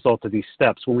as a result of these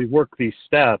steps. When we work these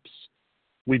steps,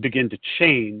 we begin to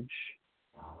change,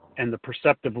 and the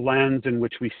perceptive lens in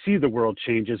which we see the world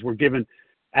changes. We're given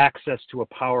access to a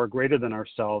power greater than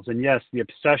ourselves. And yes, the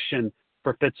obsession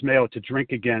for Fitz Mayo to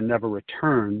drink again never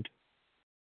returned.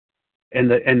 And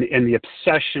the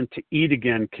obsession to eat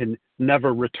again can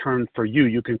never return for you.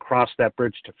 You can cross that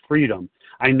bridge to freedom.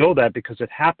 I know that because it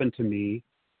happened to me.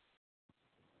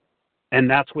 And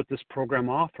that's what this program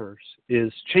offers,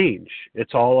 is change.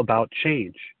 It's all about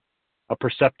change, a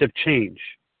perceptive change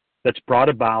that's brought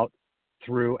about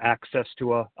through access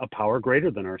to a power greater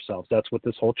than ourselves. That's what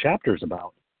this whole chapter is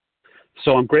about.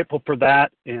 So I'm grateful for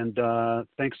that, and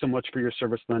thanks so much for your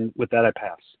service, Lynn. With that, I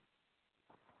pass.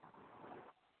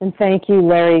 And thank you,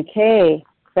 Larry K.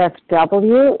 Beth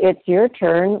W., it's your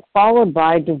turn, followed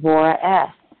by Devorah S.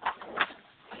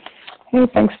 Hey,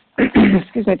 thanks.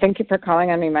 Excuse me. Thank you for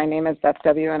calling on me. My name is Beth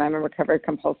W., and I'm a recovered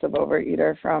compulsive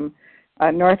overeater from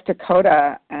North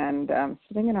Dakota, and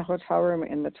sitting in a hotel room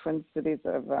in the Twin Cities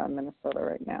of Minnesota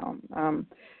right now.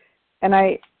 And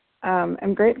I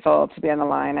am grateful to be on the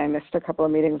line. I missed a couple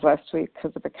of meetings last week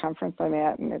because of the conference I'm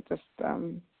at, and it just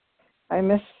I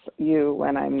miss you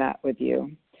when I'm not with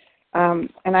you. And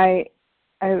I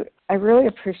really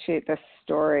appreciate this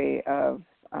story of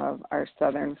our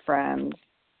Southern friend.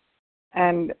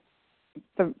 And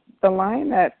the line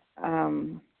that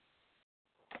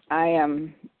I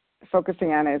am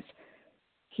focusing on is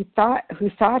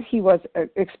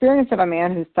experience of a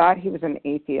man who thought he was an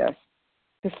atheist.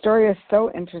 His story is so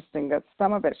interesting that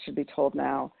some of it should be told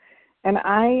now. And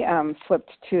I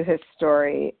flipped to his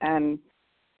story, and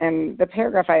the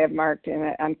paragraph I have marked in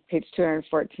it on page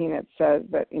 214, it says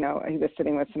that, he was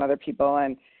sitting with some other people,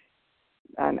 and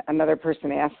another person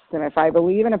asks him, if I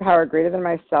believe in a power greater than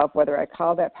myself, whether I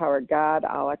call that power God,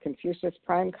 Allah, Confucius,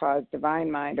 prime cause, divine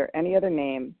mind, or any other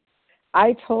name,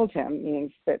 I told him,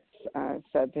 meaning Spitz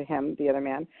said to him, the other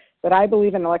man, that I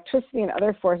believe in electricity and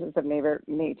other forces of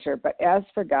nature, but as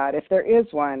for God, if there is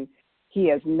one, he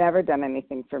has never done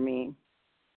anything for me.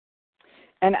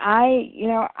 And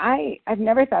I've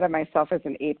never thought of myself as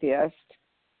an atheist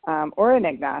or an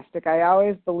agnostic. I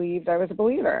always believed I was a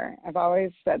believer. I've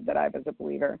always said that I was a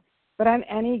believer. But on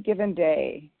any given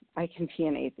day, I can be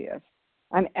an atheist.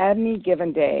 On any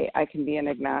given day, I can be an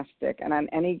agnostic. And on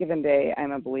any given day,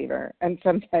 I'm a believer. And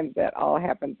sometimes that all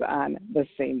happens on the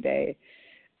same day.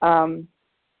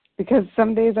 Because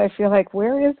some days I feel like,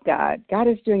 where is God? God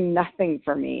is doing nothing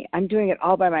for me. I'm doing it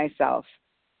all by myself.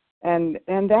 And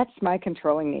that's my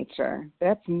controlling nature.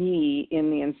 That's me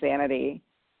in the insanity.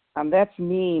 That's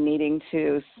me needing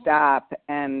to stop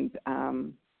and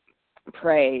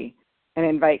pray and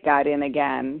invite God in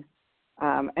again,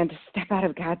 and to step out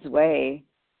of God's way.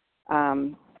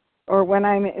 Or when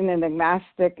I'm in an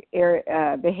agnostic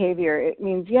behavior, it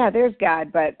means, yeah, there's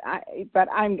God, but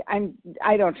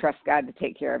I don't trust God to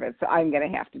take care of it, so I'm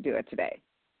going to have to do it today.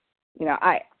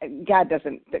 God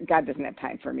doesn't have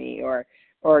time for me,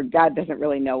 or God doesn't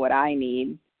really know what I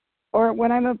need. Or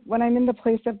when I'm in the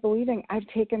place of believing, I've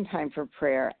taken time for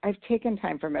prayer. I've taken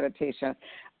time for meditation.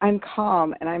 I'm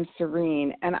calm and I'm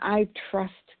serene, and I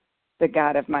trust the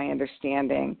God of my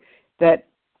understanding that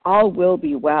all will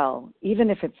be well, even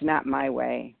if it's not my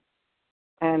way.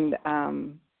 And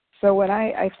so when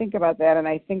I think about that, and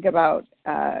I think about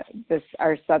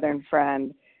our Southern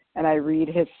friend, and I read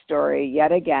his story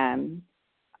yet again,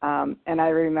 and I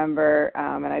remember,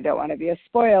 and I don't want to be a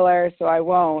spoiler, so I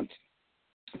won't,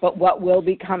 but what will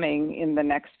be coming in the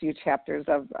next few chapters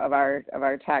of our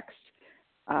text,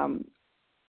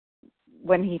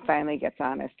 when he finally gets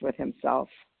honest with himself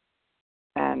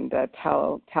and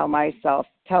tell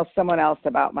someone else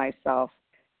about myself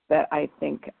that I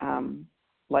think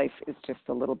life is just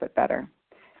a little bit better.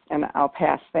 And I'll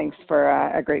pass. Thanks for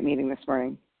a great meeting this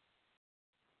morning.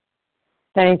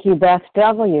 Thank you, Beth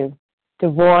W.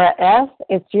 Devorah S.,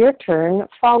 it's your turn,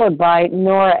 followed by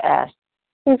Nora S.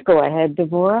 Please go ahead,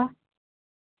 Devorah.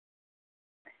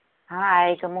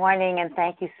 Hi, good morning, and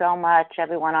thank you so much,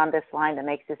 everyone on this line that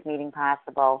makes this meeting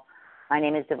possible. My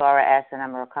name is Devorah S., and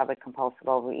I'm a recovered compulsive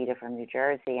overeater from New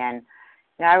Jersey, and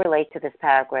I relate to this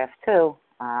paragraph, too.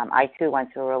 I, too,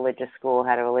 went to a religious school,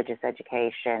 had a religious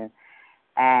education,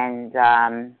 and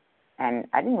I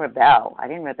didn't rebel.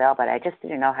 But I just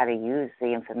didn't know how to use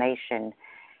the information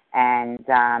and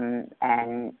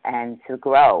to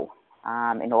grow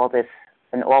in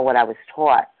all what I was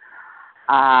taught.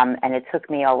 And it took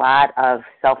me a lot of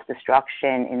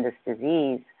self-destruction in this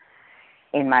disease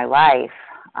in my life,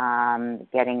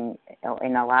 getting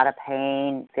in a lot of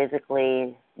pain,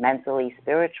 physically, mentally,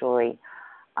 spiritually,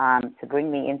 to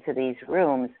bring me into these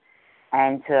rooms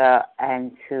and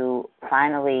to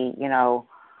finally,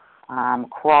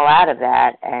 crawl out of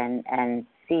that and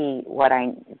see what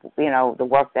the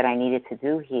work that I needed to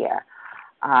do here.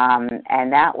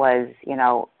 And that was,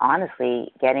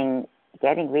 honestly, getting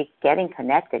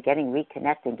connected, getting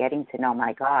reconnected, getting to know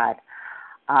my God.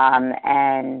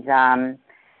 And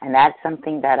that's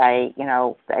something that I,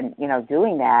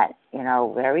 doing that,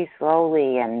 very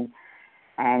slowly and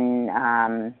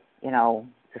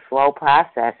it's a slow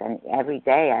process, and every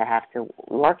day I have to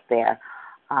work there.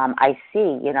 I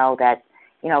see, that,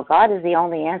 God is the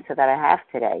only answer that I have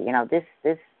today.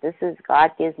 This is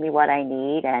God gives me what I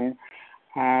need, and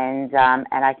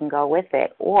I can go with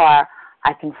it, or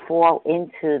I can fall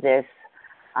into this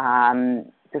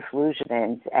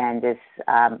disillusionment and this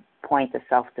point of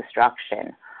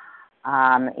self-destruction.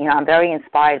 I'm very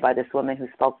inspired by this woman who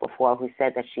spoke before, who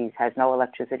said that she has no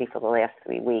electricity for the last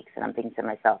 3 weeks, and I'm thinking to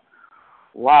myself,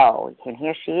 whoa, and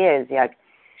here she is. Like,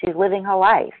 she's living her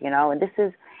life, and this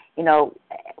is,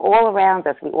 all around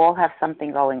us, we all have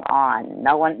something going on.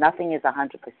 Nothing is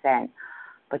 100%.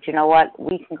 But you know what?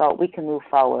 We can move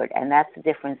forward. And that's the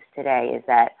difference today is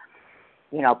that,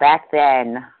 back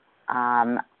then,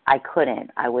 I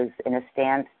couldn't. I was in a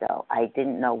standstill. I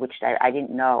didn't know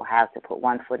how to put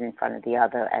one foot in front of the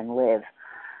other and live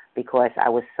because I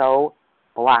was so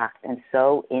blocked and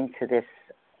so into the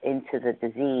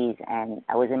disease, and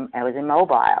I was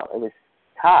immobile. It was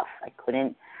tough. I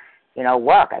couldn't,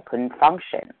 work. I couldn't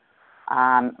function.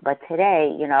 But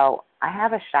today, I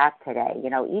have a shot today.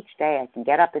 Each day I can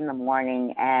get up in the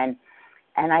morning and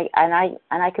I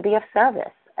could be of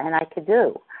service, and I could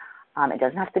do. It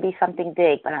doesn't have to be something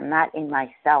big, but I'm not in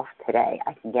myself today.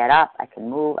 I can get up, I can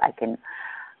move, I can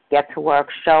get to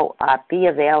work, show up, be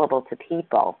available to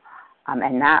people,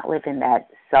 and not live in that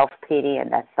self-pity and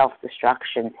that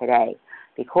self-destruction today.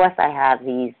 Because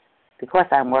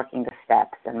I'm working the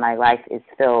steps, and my life is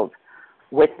filled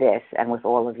with this and with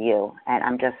all of you. And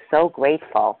I'm just so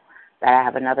grateful that I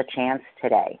have another chance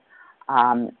today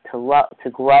to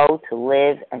grow, to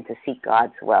live, and to seek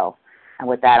God's will. And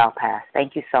with that, I'll pass.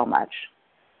 Thank you so much.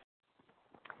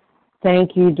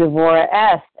 Thank you, Devorah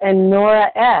S. And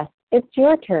Nora S., it's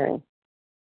your turn.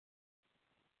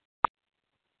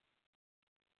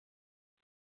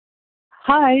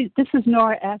 Hi, this is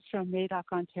Nora S. from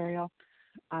Madoc, Ontario,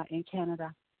 in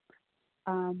Canada.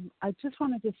 I just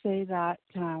wanted to say that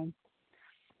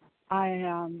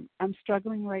I'm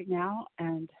struggling right now,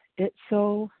 and it's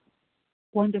so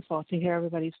wonderful to hear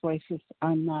everybody's voices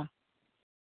on the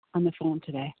phone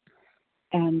today.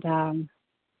 And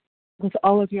with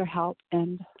all of your help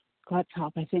and God's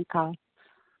help, I think I'll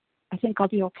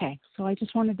be okay. So I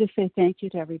just wanted to say thank you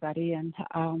to everybody, and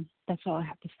that's all I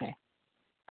have to say.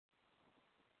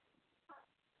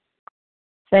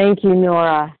 Thank you,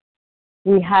 Nora.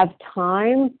 We have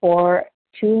time for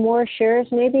 2 more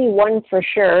shares, maybe 1 for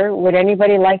sure. Would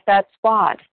anybody like that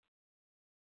spot?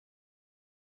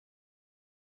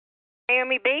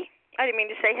 Naomi B. I didn't mean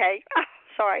to say hey.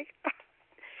 Sorry.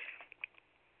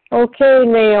 Okay,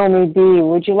 Naomi B.,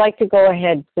 would you like to go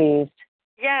ahead, please?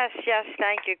 Yes,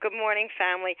 thank you. Good morning,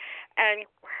 family. And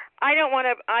I don't want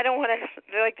to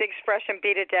like the expression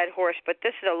beat a dead horse, but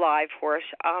this is a live horse.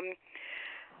 I'm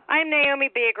Naomi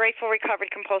B., a grateful,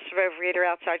 recovered, compulsive overeater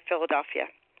outside Philadelphia.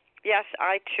 Yes,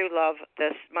 I too love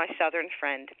this, my southern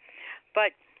friend.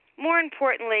 But more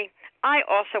importantly, I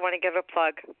also want to give a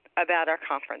plug about our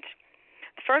conference.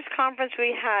 The first conference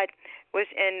we had was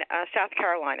in South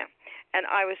Carolina, and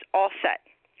I was all set.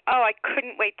 Oh, I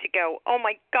couldn't wait to go. Oh,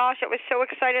 my gosh, I was so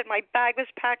excited. My bag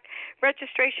was packed,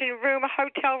 registration room, a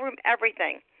hotel room,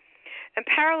 everything. In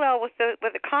parallel with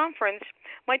the conference,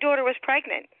 my daughter was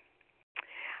pregnant.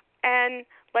 And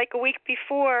like a week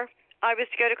before I was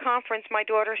to go to conference, my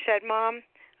daughter said, Mom,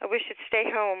 I wish you'd stay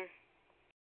home.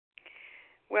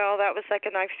 Well, that was like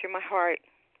a knife through my heart.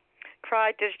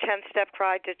 Cried, did a 10th step,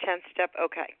 cried, did a 10th step,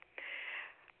 okay.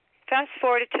 Fast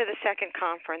forwarded to the second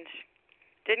conference.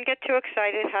 Didn't get too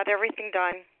excited, had everything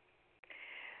done.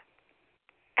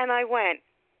 And I went.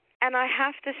 And I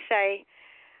have to say,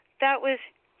 that was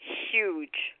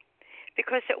huge.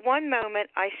 Because at one moment,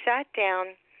 I sat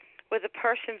down with a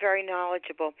person very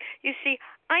knowledgeable. You see,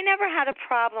 I never had a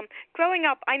problem. Growing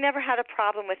up, I never had a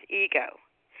problem with ego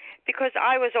because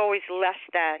I was always less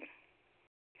than,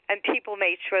 and people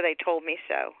made sure they told me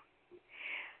so.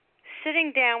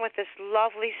 Sitting down with this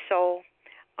lovely soul,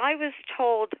 I was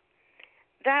told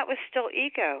that was still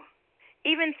ego.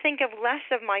 Even think of less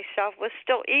of myself was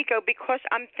still ego because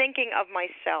I'm thinking of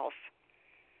myself.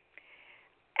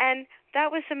 And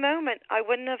that was a moment I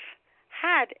wouldn't have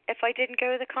had if I didn't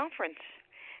go to the conference.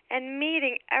 And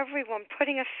meeting everyone,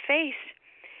 putting a face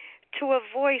to a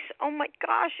voice. Oh my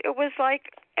gosh, it was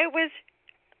like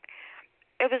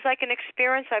an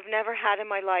experience I've never had in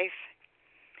my life.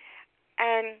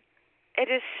 And it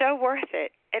is so worth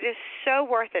it. It is so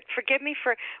worth it. Forgive me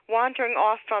for wandering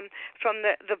off from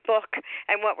the book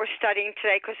and what we're studying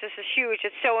today, because this is huge.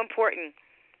 It's so important.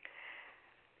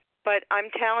 But I'm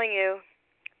telling you,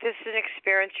 this is an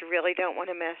experience you really don't want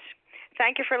to miss.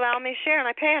 Thank you for allowing me to share, and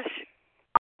I pass.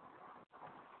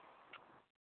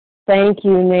 Thank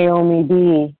you, Naomi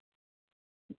B.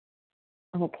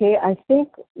 Okay, I think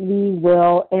we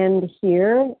will end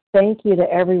here. Thank you to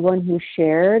everyone who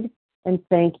shared, and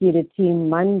thank you to Team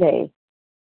Monday.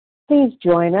 Please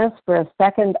join us for a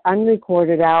second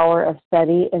unrecorded hour of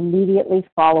study immediately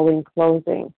following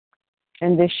closing.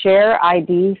 And the share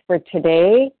ID for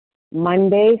today,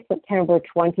 Monday, September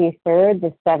 23rd,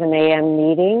 the 7 a.m.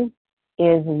 meeting,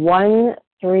 is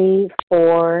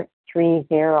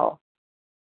 13430.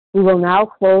 We will now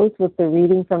close with the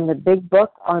reading from the Big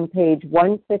Book on page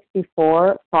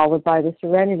 164, followed by the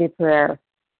Serenity Prayer.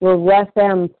 Will Russ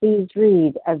M. please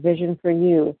read A Vision for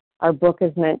You? Our book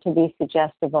is meant to be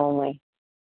suggestive only.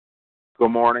 Good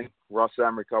morning. Russ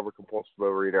M., recovered compulsive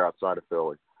overeater outside of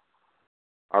Philly.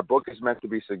 Our book is meant to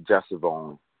be suggestive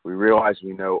only. We realize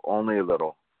we know only a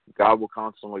little. God will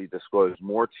constantly disclose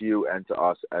more to you and to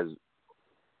us as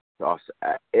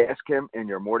ask him in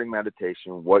your morning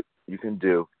meditation what you can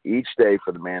do each day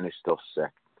for the man who's still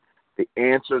sick. The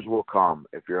answers will come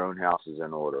if your own house is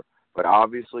in order, but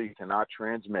obviously you cannot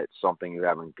transmit something you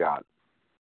haven't got.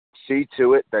 See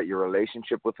to it that your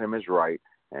relationship with him is right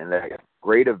and that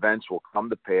great events will come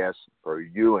to pass for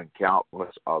you and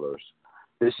countless others.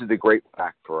 This is the great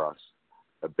fact for us.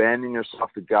 Abandon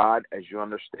yourself to God as you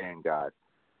understand God.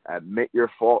 Admit your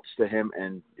faults to him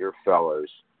and your fellows.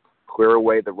 Clear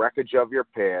away the wreckage of your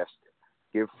past.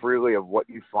 Give freely of what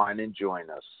you find and join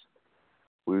us.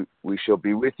 We shall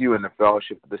be with you in the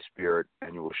fellowship of the Spirit,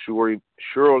 and you will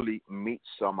surely meet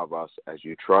some of us as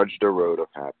you trudge the road of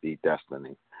happy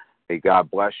destiny. May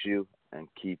God bless you and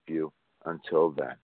keep you until then.